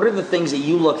video? What are the things that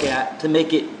you look at to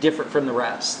make it different from the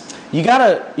rest? You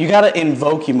gotta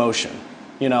invoke emotion.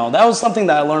 You know, that was something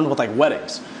that I learned with like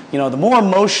weddings. You know, the more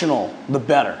emotional, the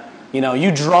better. You know,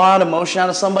 you draw out emotion out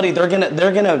of somebody, they're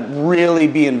gonna really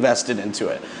be invested into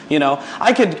it. You know,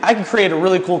 I could create a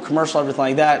really cool commercial, everything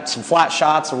like that, some flat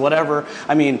shots or whatever.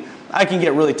 I mean, I can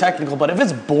get really technical, but if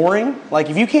it's boring, like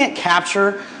if you can't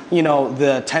capture, you know,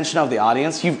 the attention of the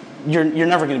audience, you're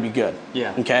never going to be good.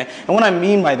 Yeah. Okay. And what I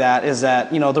mean by that is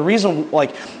that, you know, the reason,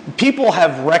 like, people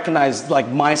have recognized like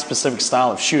my specific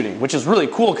style of shooting, which is really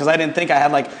cool, because I didn't think I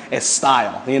had like a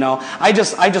style. You know, I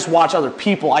just watch other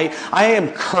people. I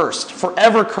am cursed,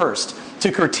 forever cursed,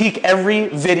 to critique every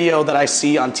video that I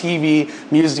see on TV,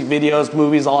 music videos,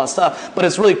 movies, all that stuff. But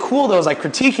it's really cool though, as I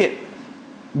critique it,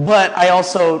 but I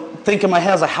also think in my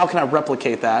head, like, how can I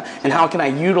replicate that, and how can I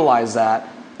utilize that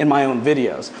in my own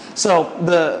videos?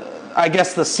 So I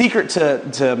guess the secret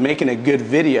to making a good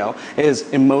video is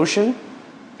emotion,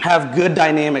 have good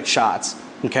dynamic shots.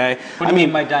 Okay. What do you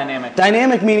mean by dynamic?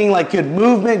 Dynamic meaning like good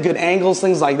movement, good angles,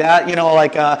 things like that. You know,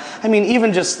 like I mean,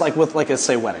 even just like with, like, let's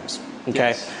say weddings.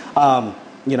 Okay. Yes.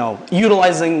 You know,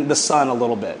 utilizing the sun a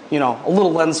little bit. You know, a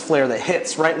little lens flare that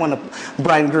hits right when the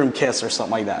bride and groom kiss or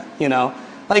something like that. You know,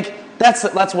 like that's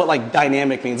what like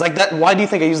dynamic means. Like that. Why do you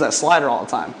think I use that slider all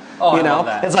the time? Oh, you I know, love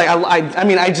that. it's like I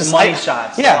mean, I just money like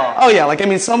shots. Yeah. Oh. Oh yeah. Like, I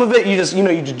mean, some of it you just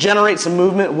generate some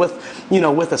movement with, you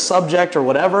know, with a subject or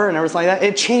whatever and everything like that.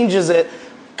 It changes it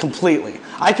completely.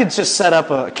 I could just set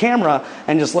up a camera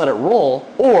and just let it roll,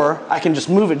 or I can just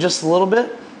move it just a little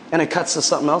bit and it cuts to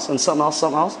something else and something else,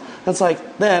 something else. And it's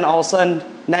like, then all of a sudden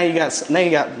now you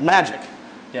got magic.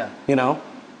 Yeah. You know?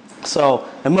 So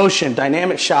emotion,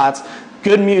 dynamic shots,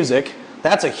 good music.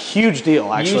 That's a huge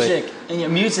deal, actually.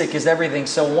 Music is everything.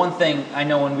 So one thing I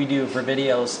know when we do for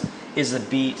videos is the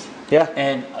beat. Yeah.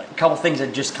 And a couple things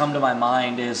that just come to my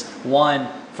mind is, one,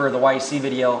 for the YC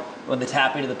video, when the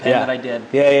tapping of the pen Yeah. that I did.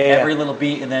 Yeah. Every little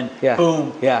beat, and then Yeah.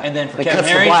 boom. Yeah. And then for It Kevin cuts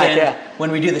to Harrington, black, yeah.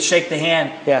 when we do the shake the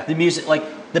hand, Yeah. the music, like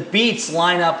the beats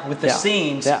line up with the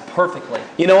scenes perfectly.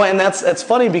 You know, and that's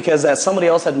funny because somebody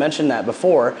else had mentioned that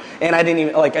before, and I didn't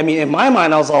even, like, I mean, in my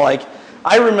mind, I was all like,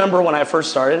 I remember when I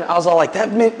first started, I was all like, that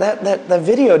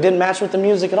video didn't match with the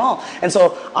music at all. And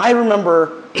so I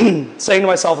remember saying to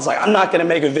myself, it's like, I'm not going to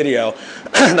make a video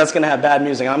that's going to have bad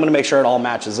music. I'm going to make sure it all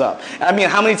matches up. I mean,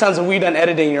 how many times have we done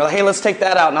editing and you're like, hey, let's take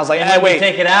that out. And I was like, hey, wait.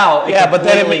 Take it out. But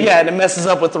then it messes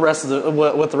up with the rest of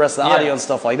the audio and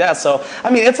stuff like that. So, I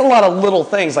mean, it's a lot of little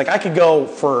things. Like, I could go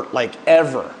for like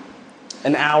ever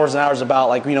and hours about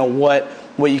like, you know, what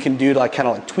you can do to like kind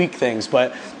of like tweak things.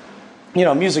 But you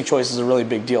know, music choice is a really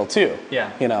big deal too.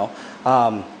 Yeah. You know,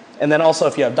 and then also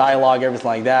if you have dialogue, everything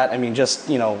like that. I mean, just,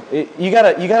 you know, you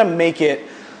gotta make it.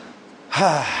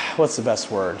 What's the best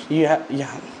word?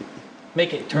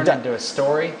 Make it turn into a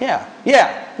story.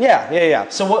 Yeah.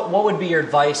 So what would be your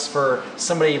advice for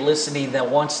somebody listening that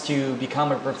wants to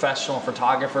become a professional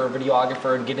photographer, or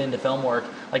videographer, and get into film work?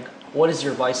 Like, what is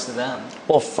your advice to them?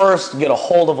 Well, first, get a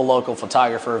hold of a local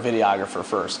photographer or videographer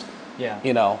first. Yeah.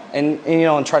 You know,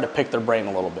 and try to pick their brain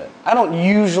a little bit. I don't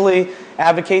usually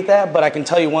advocate that, but I can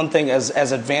tell you one thing: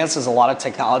 as advanced as a lot of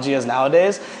technology is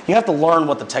nowadays, you have to learn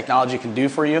what the technology can do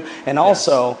for you, and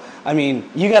also, I mean,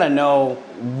 you got to know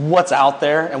what's out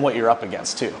there and what you're up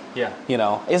against too. Yeah. You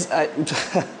know,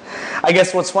 I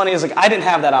guess what's funny is like I didn't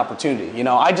have that opportunity. You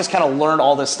know, I just kind of learned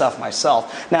all this stuff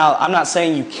myself. Now, I'm not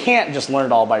saying you can't just learn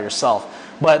it all by yourself,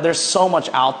 but there's so much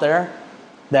out there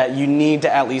that you need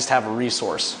to at least have a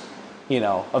resource, you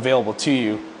know, available to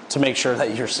you to make sure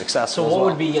that you're successful. So what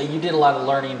would be, you did a lot of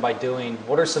learning by doing,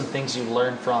 what are some things you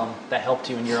learned from that helped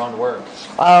you in your own work?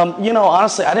 You know,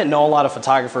 honestly, I didn't know a lot of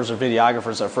photographers or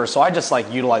videographers at first, so I just like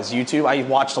utilized YouTube. I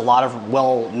watched a lot of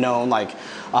well-known like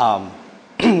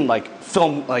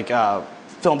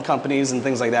film companies and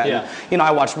things like that. Yeah. And, you know,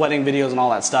 I watched wedding videos and all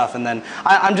that stuff, and then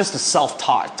I'm just a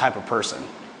self-taught type of person,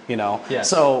 you know. Yeah.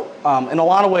 So in a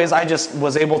lot of ways, I just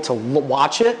was able to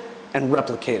watch it and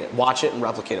replicate it, watch it and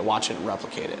replicate it, watch it and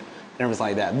replicate it, and everything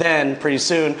like that. Then pretty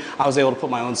soon I was able to put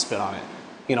my own spin on it.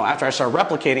 You know, after I started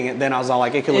replicating it, then I was all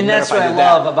like, it could look better if I did that. And that's what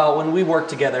I love about when we work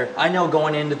together. I know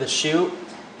going into the shoot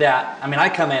that, I mean, I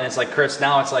come in, it's like, Chris,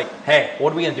 now it's like, hey,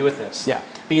 what are we gonna do with this? Yeah.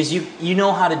 Because you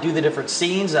know how to do the different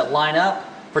scenes that line up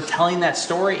for telling that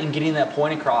story and getting that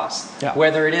point across. Yeah.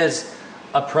 Whether it is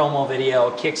a promo video,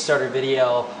 a Kickstarter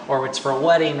video, or it's for a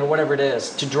wedding or whatever it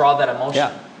is, to draw that emotion.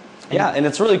 Yeah. Yeah, and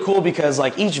it's really cool because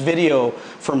like each video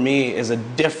for me is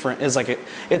it's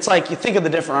like you think of the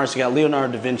different artists. You got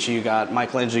Leonardo da Vinci, you got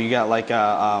Michelangelo, you got like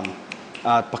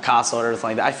Picasso or everything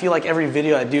like that. I feel like every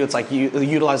video I do, it's like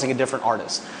utilizing a different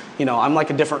artist. You know, I'm like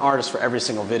a different artist for every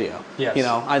single video. Yes. You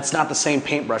know, it's not the same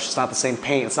paintbrush, it's not the same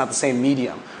paint, it's not the same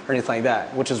medium or anything like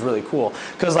that, which is really cool.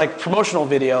 Because like promotional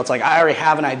video, it's like I already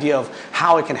have an idea of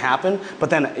how it can happen,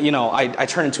 but then, you know, I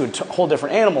turn into a whole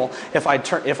different animal if I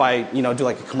do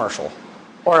like a commercial.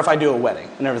 Or if I do a wedding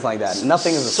and everything like that.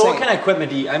 Nothing is the same. So what kind of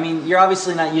equipment do you, I mean, you're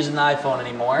obviously not using the iPhone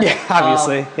anymore. Yeah,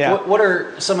 obviously, yeah. What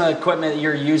are some of the equipment that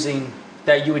you're using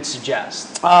that you would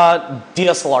suggest?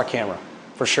 DSLR camera,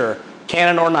 for sure.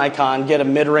 Canon or Nikon, get a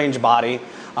mid-range body.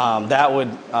 That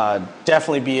would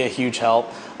definitely be a huge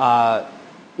help.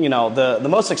 You know, the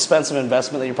most expensive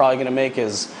investment that you're probably gonna make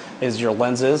is your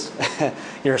lenses,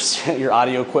 your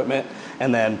audio equipment,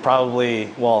 and then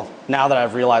probably, well, now that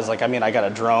I've realized, like, I mean, I got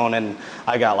a drone and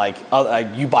I got like,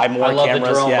 you buy more cameras. I love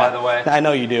the drone, by the way. I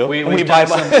know you do. We've done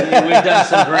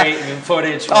some great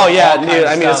footage. Oh yeah, dude.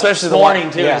 I mean, especially the morning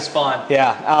too is fun.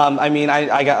 Yeah. I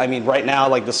mean, right now,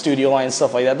 like the studio line and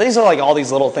stuff like that. These are like all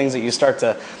these little things that you start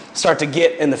to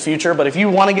get in the future. But if you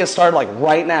want to get started, like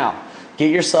right now, get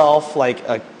yourself like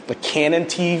a Canon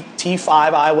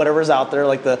T5i, whatever's out there,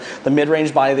 like the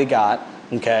mid-range body they got.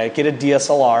 Okay, get a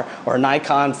DSLR or a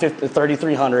Nikon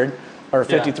 3300 or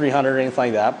 5300 or anything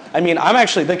like that. I mean,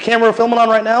 the camera we're filming on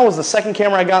right now was the second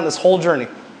camera I got in this whole journey.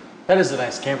 That is a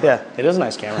nice camera. Yeah, it is a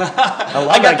nice camera.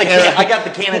 I got the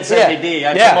Canon 70D.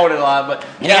 I promoted a lot, but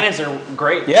Canons are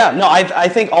great. Yeah, no, I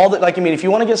think all that, like, I mean, if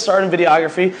you want to get started in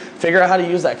videography, figure out how to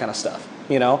use that kind of stuff.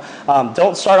 You know,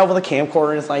 don't start off with a camcorder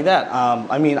or anything like that.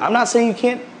 I mean, I'm not saying you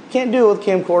can't do it with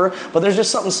a camcorder, but there's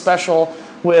just something special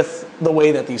with the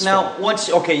way that these now film. Once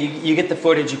you get the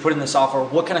footage, you put in the software.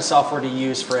 What kind of software do you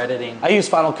use for editing? I use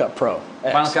Final Cut Pro.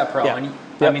 Final Cut Pro. Yeah. And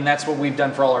I mean, that's what we've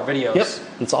done for all our videos. Yep,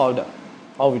 that's all I've done.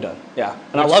 All we've done. Yeah,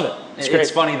 and I love it. It's great. It's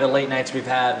funny the late nights we've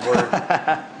had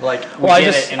where like I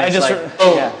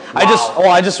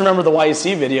just remember the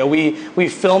YEC video. We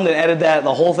filmed and edited that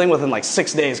the whole thing within like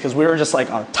 6 days because we were just like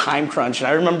on a time crunch. And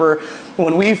I remember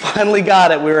when we finally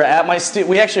got it, we were at my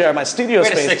we actually were at my studio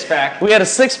space. We had a 6-pack. We had a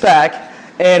 6-pack.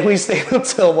 and we stayed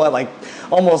until what, like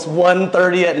almost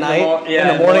 1:30 at night in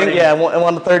the morning. Yeah,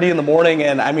 1:30 in the morning,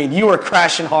 and I mean, you were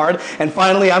crashing hard. And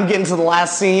finally, I'm getting to the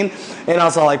last scene, and I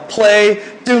was all like, play,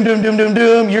 doom, doom, doom, doom,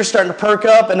 doom. You're starting to perk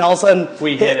up, and all of a sudden,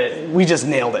 we hit it. We just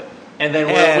nailed it. And then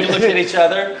we looked at each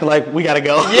other. Like, we gotta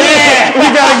go. Yeah!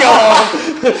 We gotta go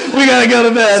home. We gotta go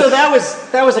to bed. So that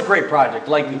was a great project.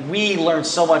 Like, we learned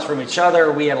so much from each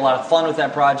other. We had a lot of fun with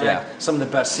that project. Yeah. Some of the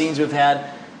best scenes we've had.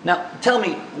 Now, tell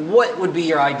me, what would be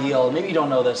your ideal, maybe you don't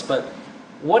know this, but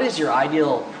what is your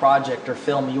ideal project or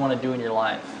film you want to do in your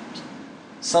life?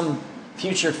 Some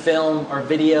future film or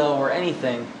video or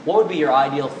anything. What would be your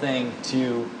ideal thing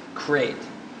to create?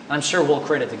 I'm sure we'll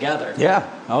create it together. Yeah.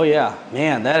 Oh yeah.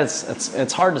 Man,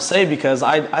 it's hard to say because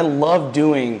I love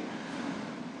doing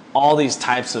all these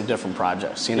types of different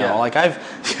projects. You know, Yeah. like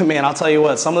I'll tell you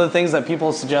what, some of the things that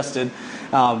people suggested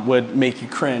would make you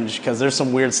cringe because there's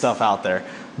some weird stuff out there.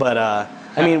 But I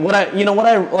mean,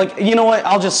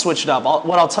 I'll just switch it up.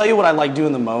 I'll tell you what I like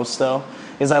doing the most though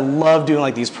is I love doing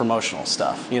like these promotional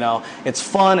stuff. You know, it's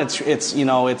fun. It's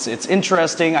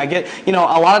interesting. I get, a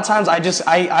lot of times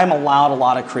I'm allowed a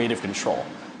lot of creative control.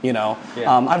 You know,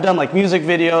 Yeah. I've done like music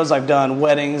videos, I've done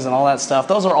weddings and all that stuff.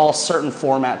 Those are all certain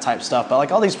format type stuff. But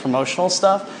like all these promotional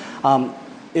stuff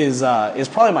is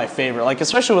probably my favorite. Like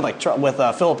especially with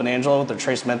Philip and Angela with their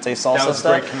Tres Mente salsa That was a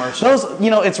stuff. great commercial. Those,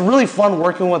 it's really fun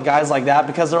working with guys like that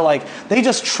because they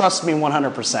just trust me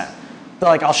 100%. They're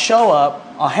like, I'll show up,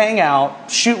 I'll hang out,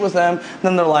 shoot with them, and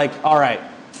then they're like, all right,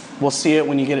 we'll see it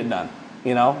when you get it done.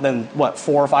 You know, then 4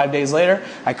 or 5 days later,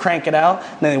 I crank it out,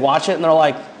 and then they watch it, and they're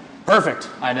like, perfect.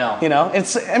 I know. You know,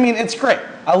 it's great.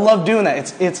 I love doing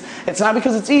that. It's not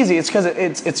because it's easy, it's because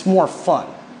it's more fun.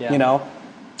 Yeah. You know,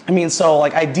 I mean, so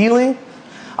like ideally,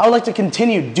 I would like to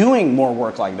continue doing more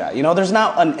work like that. You know, there's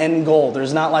not an end goal.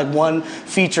 There's not like one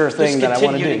feature thing that I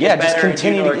want to do. Yeah, just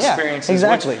continue to experiences.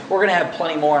 Exactly. We're gonna have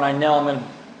plenty more, and I know I'm gonna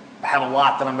have a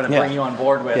lot that I'm gonna bring you on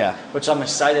board with, which I'm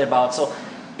excited about. So,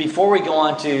 before we go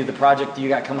on to the project that you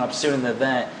got coming up soon in the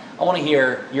event, I want to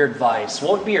hear your advice.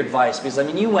 What would be your advice? Because I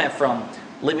mean, you went from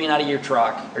living out of your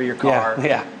truck or your car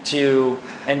to,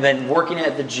 and then working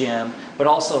at the gym, but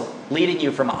also leading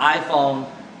you from iPhone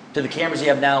to the cameras you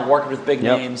have now, working with big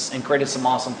names and created some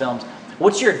awesome films.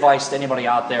 What's your advice to anybody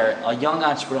out there, a young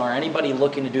entrepreneur, anybody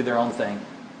looking to do their own thing?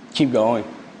 Keep going.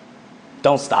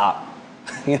 Don't stop.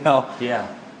 You know? Yeah.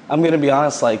 I'm going to be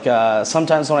honest, like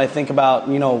sometimes when I think about,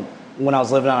 when I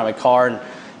was living out of my car and,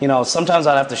 sometimes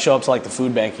I'd have to show up to like the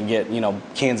food bank and get,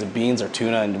 cans of beans or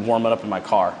tuna and warm it up in my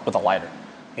car with a lighter,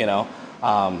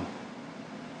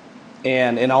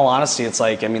 and in all honesty, it's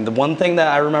like, I mean, the one thing that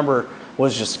I remember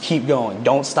was just keep going.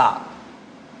 Don't stop.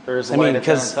 There is a light at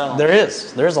the end of the tunnel.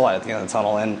 There's a light at the end of the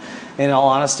tunnel. And in all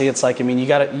honesty, it's like, I mean,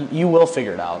 you will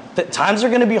figure it out. Times are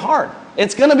going to be hard.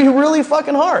 It's going to be really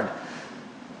fucking hard.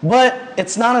 But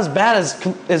it's not as bad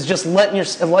as just letting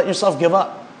yourself give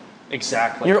up.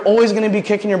 Exactly. You're always going to be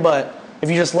kicking your butt if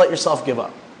you just let yourself give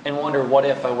up. And wonder, what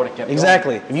if I would have kept going?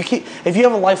 Exactly. If you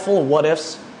have a life full of what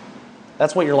ifs,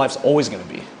 that's what your life's always going to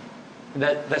be.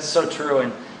 That's so true,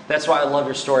 and that's why I love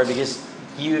your story, because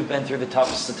you've been through the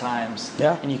toughest of times,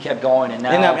 and you kept going, and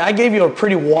now... And I gave you a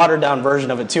pretty watered-down version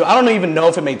of it, too. I don't even know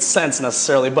if it made sense,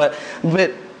 necessarily, but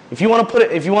if you want to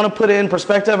put it in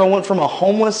perspective, I went from a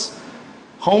homeless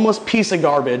piece of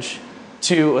garbage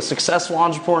to a successful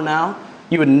entrepreneur now.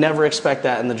 You would never expect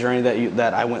that in the journey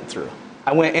that I went through.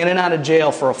 I went in and out of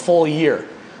jail for a full year.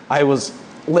 I was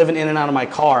living in and out of my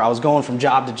car. I was going from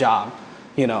job to job.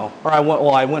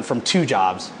 I went from 2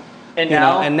 jobs. And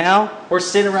now we're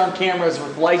sitting around cameras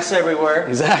with lights everywhere.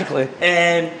 Exactly.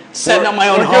 And setting up my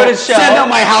own home. Setting up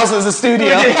my house as a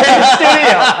studio.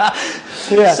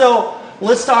 Yeah. So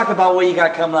let's talk about what you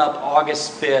got coming up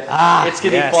August 5th. It's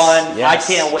going to be fun. Yes.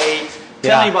 I can't wait.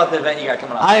 Tell me about the event you got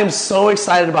coming up. I am so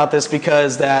excited about this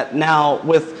because that now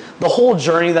with the whole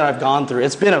journey that I've gone through,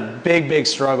 it's been a big, big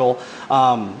struggle,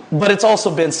 but it's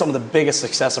also been some of the biggest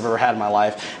success I've ever had in my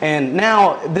life. And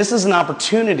now this is an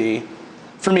opportunity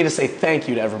for me to say thank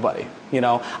you to everybody.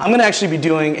 I'm going to actually be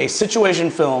doing a Situation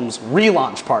Films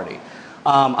relaunch party.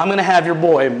 I'm going to have your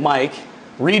boy, Mike,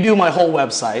 redo my whole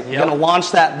website. I'm going to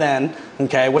launch that then,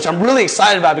 okay, which I'm really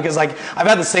excited about because I've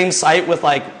had the same site with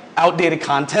outdated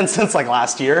content since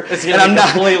last year. It's going to be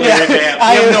completely revamped.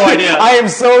 I have no idea. I am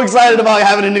so excited about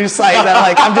having a new site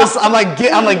that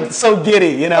I'm so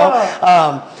giddy,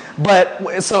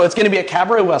 But so it's going to be at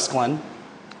Cabaret West Glen,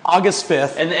 August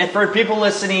 5th. And for people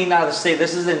listening out of the state,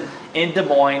 this is in Des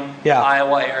Moines,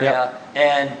 Iowa area.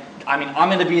 And I mean, I'm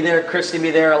going to be there. Chris going to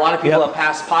be there. A lot of people have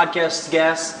past podcast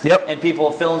guests and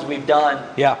people films we've done.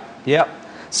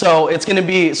 So it's going to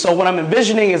be, so what I'm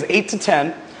envisioning is 8 to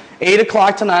 10. 8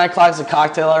 o'clock to 9 o'clock is a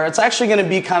cocktail hour. It's actually going to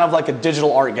be kind of like a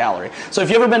digital art gallery. So if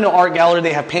you've ever been to an art gallery,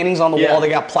 they have paintings on the wall, they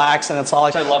got plaques, and it's all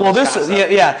like, well, this is,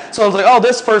 So it's like, oh,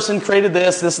 this person created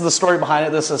this is the story behind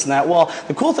it, this, and that. Well,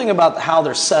 the cool thing about how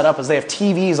they're set up is they have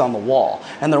TVs on the wall,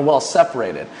 and they're well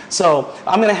separated. So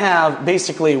I'm going to have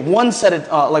basically one set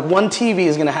of, like one TV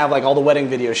is going to have like all the wedding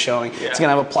videos showing. It's going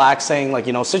to have a plaque saying like,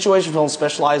 you know, Situation Film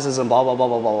specializes in blah, blah, blah,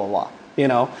 blah, blah, blah, blah. You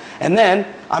know, and then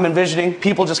I'm envisioning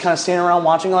people just kind of standing around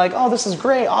watching like, oh, this is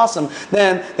great, awesome.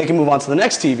 Then they can move on to the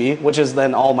next TV, which is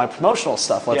then all my promotional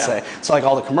stuff, let's say. So like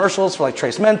all the commercials for like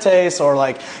Tres Mentes, or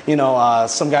like, you know,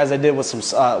 some guys I did with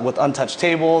some with Untouched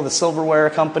Table, the silverware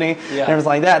company, and everything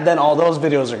like that. Then all those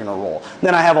videos are going to roll.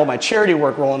 Then I have all my charity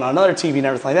work rolling on another TV and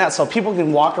everything like that. So people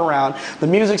can walk around. The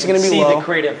music's going to be low. See the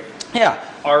creative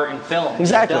art and film.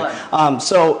 Exactly.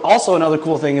 So also another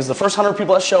cool thing is the first 100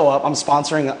 people that show up, I'm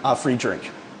sponsoring a free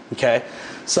drink. Okay,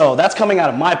 so that's coming out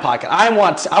of my pocket. I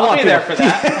want I'll be there for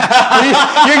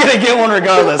that. You're gonna get one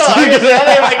regardless.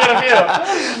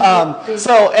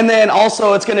 So and then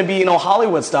also it's gonna be, you know,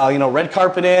 Hollywood style. You know, red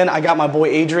carpet in. I got my boy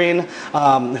Adrian,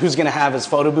 who's gonna have his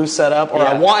photo booth set up, or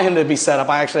I want him to be set up.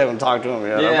 I actually haven't talked to him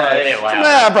yet.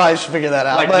 I probably should figure that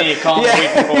out. Like me, call him the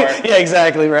week before. Yeah,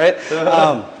 exactly, right.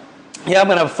 Yeah, I'm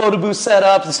going to have a photo booth set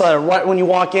up, so that right when you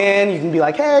walk in, you can be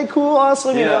like, hey, cool,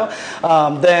 awesome, you know.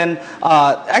 Then,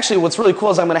 actually, what's really cool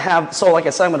is I'm going to have, so like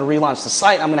I said, I'm going to relaunch the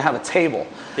site. I'm going to have a table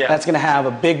that's going to have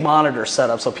a big monitor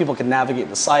set up so people can navigate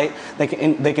the site. They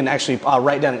can actually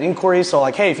write down an inquiry. So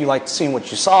like, hey, if you like seeing what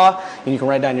you saw, and you can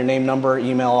write down your name, number,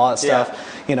 email, all that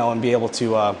stuff, you know, and be able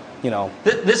to, you know.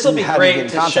 This will be great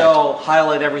to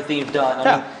highlight everything you've done.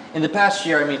 I mean, in the past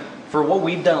year, I mean, for what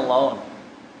we've done alone,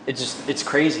 it's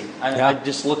crazy. I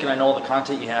just look and I know all the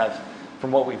content you have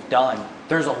from what we've done.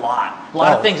 There's a lot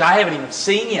of things I haven't even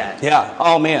seen yet. Yeah.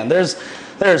 Oh man, there's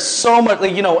so much.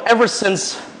 Like, you know, ever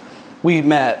since we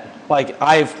met, like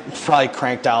I've probably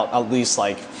cranked out at least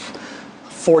like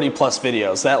 40 plus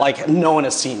videos that like no one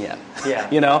has seen yet. Yeah.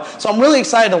 You know? So I'm really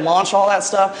excited to launch all that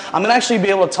stuff. I'm gonna actually be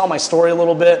able to tell my story a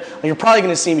little bit. Like, you're probably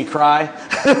gonna see me cry.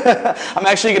 I'm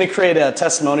actually gonna create a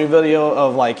testimony video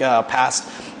of like past,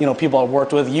 you know, people I've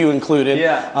worked with, you included.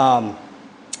 Yeah.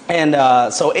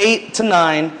 So 8 to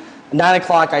 9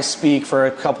 o'clock I speak for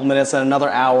a couple minutes, and another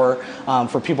hour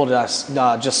for people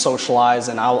to just socialize,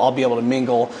 and I'll be able to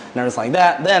mingle and everything like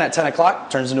that. Then at 10 o'clock,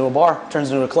 turns into a bar,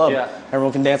 turns into a club. Yeah.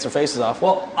 Everyone can dance their faces off.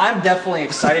 Well, I'm definitely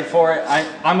excited for it.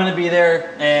 I'm going to be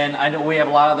there, and I know we have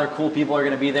a lot of other cool people are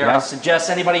going to be there. I suggest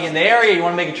anybody in the area, you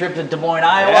want to make a trip to Des Moines,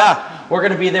 Iowa, we're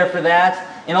going to be there for that.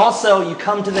 And also, you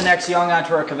come to the next Young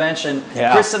Entrepreneur Convention.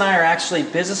 Chris and I are actually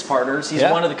business partners. He's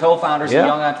one of the co-founders of the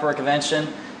Young Entrepreneur Convention.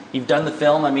 You've done the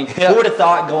film. I mean, who would have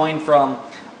thought going from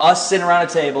us sitting around a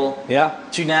table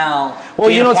to now? Well,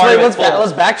 you know,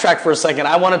 let's backtrack for a second.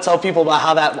 I want to tell people about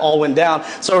how that all went down.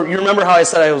 So you remember how I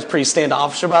said I was pretty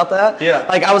standoffish about that? Yeah.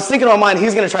 Like, I was thinking in my mind,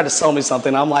 he's going to try to sell me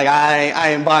something. I'm like,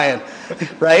 I ain't buying,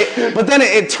 right? But then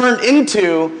it turned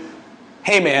into,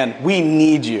 hey man, we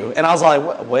need you. And I was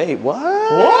like, wait, what?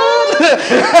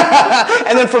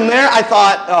 And then from there, I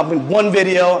thought, one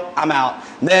video, I'm out.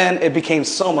 Then it became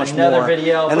so much more. Another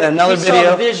video. And then another video.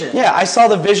 Saw the vision. Yeah, I saw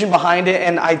the vision behind it,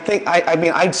 and I think,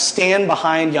 I'd stand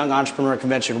behind Young Entrepreneur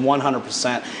Convention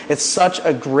 100%. It's such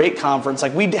a great conference.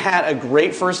 Like, we had a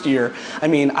great first year. I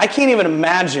mean, I can't even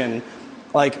imagine,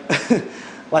 like,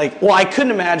 well, I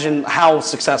couldn't imagine how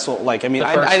successful, like, I mean,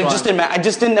 I just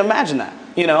didn't imagine that,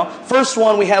 you know? First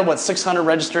one, we had, 600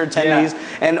 registered attendees,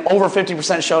 and over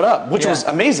 50% showed up, which was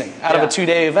amazing, out of a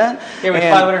 2-day event. Yeah, we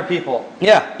had 500 people.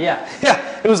 Yeah,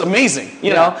 it was amazing,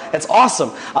 you know? It's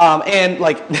awesome. And,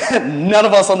 like, none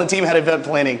of us on the team had event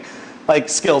planning, like,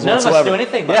 skills whatsoever. None of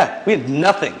us knew anything. Yeah, we had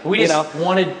nothing. We just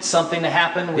wanted something to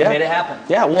happen, we made it happen.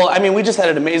 Yeah, well, I mean, we just had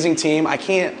an amazing team. I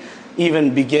can't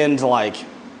even begin to,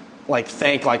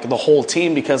 thank the whole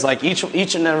team, because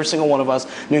each and every single one of us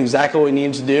knew exactly what we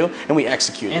needed to do, and we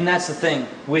executed. And that's the thing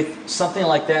with something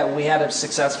like that. We had a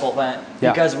successful event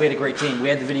because we had a great team. We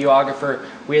had the videographer,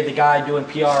 we had the guy doing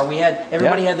PR,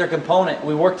 everybody had their component.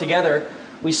 We worked together.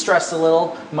 We stressed a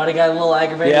little, might have got a little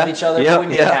aggravated with each other, but we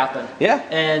made it happen. Yeah,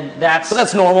 and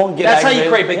that's normal. That's how you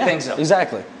create big things, though.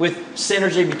 Exactly, with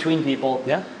synergy between people.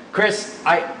 Yeah, Chris,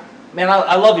 Man,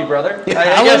 I love you, brother. Yeah,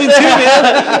 I love you too,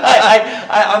 man.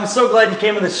 I'm so glad you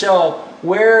came to the show.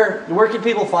 Where can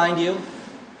people find you?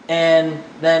 And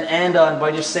then end on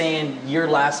by just saying your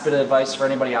last bit of advice for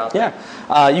anybody out there.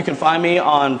 Yeah, you can find me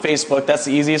on Facebook. That's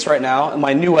the easiest right now.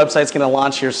 My new website's going to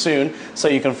launch here soon, so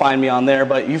you can find me on there.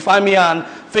 But you find me on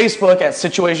Facebook at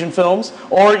Situation Films,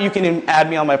 or you can add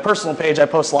me on my personal page. I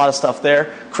post a lot of stuff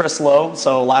there. Chris Lowe,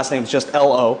 so last name's just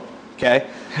L-O, okay?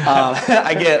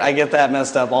 I get that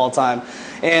messed up all the time.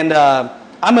 And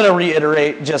I'm going to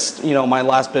reiterate just, my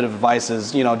last bit of advice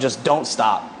is, just don't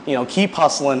stop. Keep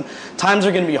hustling. Times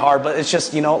are going to be hard, but it's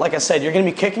just, like I said, you're going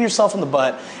to be kicking yourself in the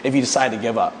butt if you decide to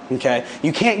give up, okay?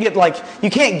 You can't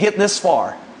get this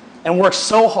far and work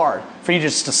so hard for you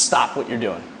just to stop what you're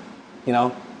doing,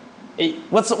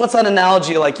 What's that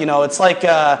analogy like, it's like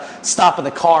stopping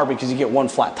the car because you get one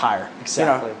flat tire.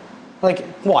 Exactly. Like,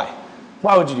 why?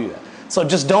 Why would you do that? So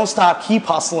just don't stop, keep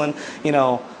hustling, in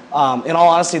all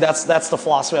honesty, that's the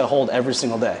philosophy I hold every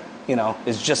single day,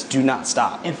 is just do not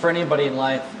stop. And for anybody in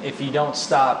life, if you don't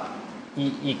stop,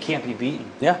 you can't be beaten.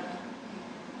 Yeah,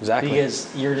 exactly.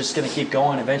 Because you're just going to keep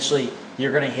going. Eventually,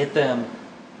 you're going to hit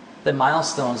the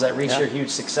milestones that reach your huge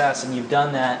success, and you've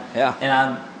done that. Yeah.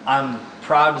 And I'm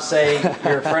proud to say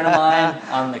you're a friend of mine.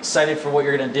 I'm excited for what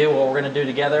you're going to do, what we're going to do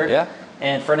together. Yeah.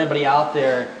 And for anybody out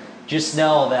there, just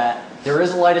know that there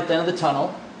is a light at the end of the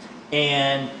tunnel,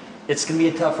 and it's going to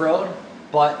be a tough road,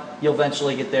 but you'll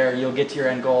eventually get there. You'll get to your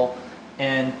end goal,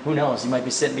 and who knows, you might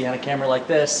be sitting behind a camera like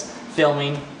this,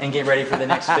 filming and getting ready for the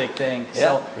next big thing. Yeah,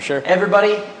 so for sure.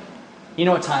 Everybody, you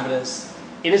know what time it is.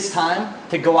 It is time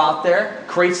to go out there,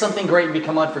 create something great, and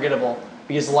become unforgettable,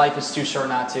 because life is too short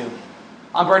not to.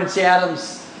 I'm Brendan T.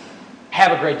 Adams.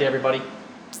 Have a great day, everybody.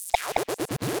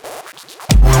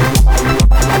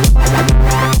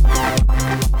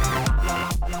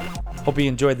 Hope you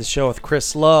enjoyed the show with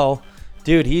Chris Lowe.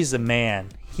 Dude, he's the man.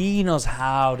 He knows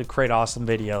how to create awesome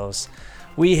videos.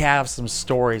 We have some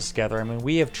stories together. I mean,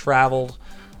 we have traveled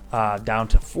down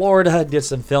to Florida, did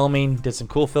some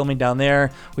cool filming down there.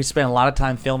 We spent a lot of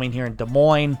time filming here in Des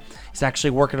Moines. He's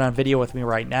actually working on video with me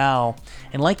right now.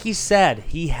 And like he said,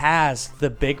 he has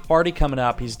the big party coming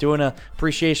up. He's doing a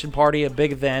appreciation party, a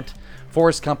big event for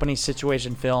his company,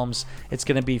 Situation Films. It's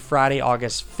going to be Friday,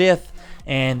 August 5th,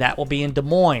 and that will be in Des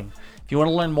Moines. If you want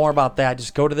to learn more about that,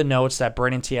 just go to the notes at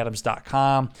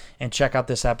BrandonTAdams.com and check out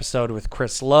this episode with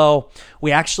Chris Lowe.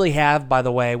 We actually have, by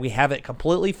the way, we have it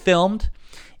completely filmed.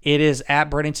 It is at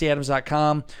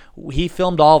BrandonTAdams.com. He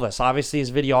filmed all of us. Obviously, he's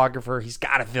a videographer. He's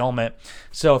got to film it.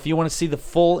 So if you want to see the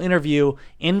full interview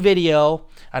in video,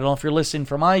 I don't know if you're listening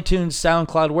from iTunes,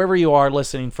 SoundCloud, wherever you are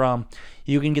listening from,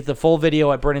 you can get the full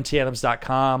video at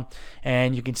BrandonTAdams.com,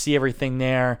 and you can see everything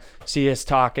there, see us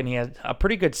talking. He had a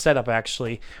pretty good setup,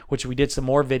 actually, which we did some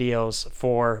more videos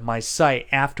for my site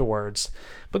afterwards.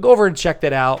 But go over and check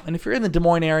that out. And if you're in the Des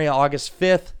Moines area, August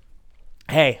 5th,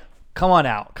 hey, come on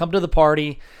out. Come to the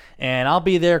party, and I'll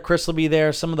be there. Chris will be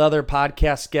there. Some of the other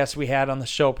podcast guests we had on the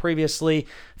show previously,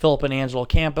 Philip and Angelo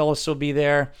Campbell, will be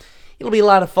there. It'll be a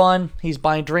lot of fun. He's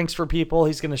buying drinks for people.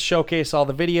 He's going to showcase all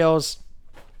the videos.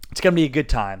 It's going to be a good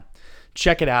time.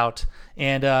 Check it out.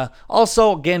 And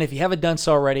also, again, if you haven't done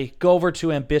so already, go over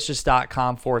to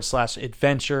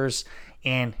ambitious.com/adventures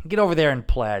and get over there and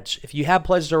pledge. If you have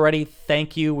pledged already,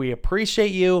 thank you. We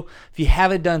appreciate you. If you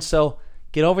haven't done so,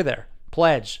 get over there.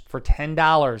 Pledge for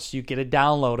 $10. You get a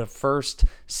download of first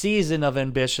season of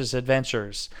Ambitious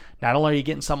Adventures. Not only are you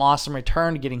getting some awesome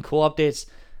return, getting cool updates,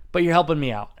 but you're helping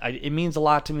me out. It means a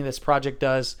lot to me, this project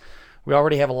does. We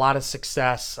already have a lot of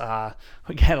success.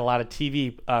 We got a lot of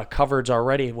TV coverage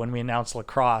already when we announced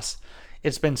lacrosse.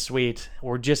 It's been sweet.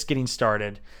 We're just getting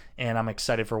started, and I'm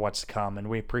excited for what's to come, and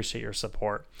we appreciate your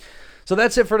support. So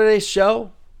that's it for today's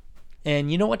show,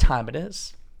 and you know what time it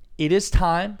is. It is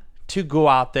time to go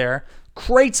out there,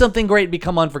 create something great,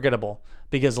 become unforgettable,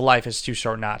 because life is too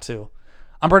short not to.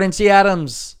 I'm Brendan T.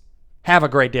 Adams. Have a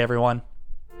great day, everyone.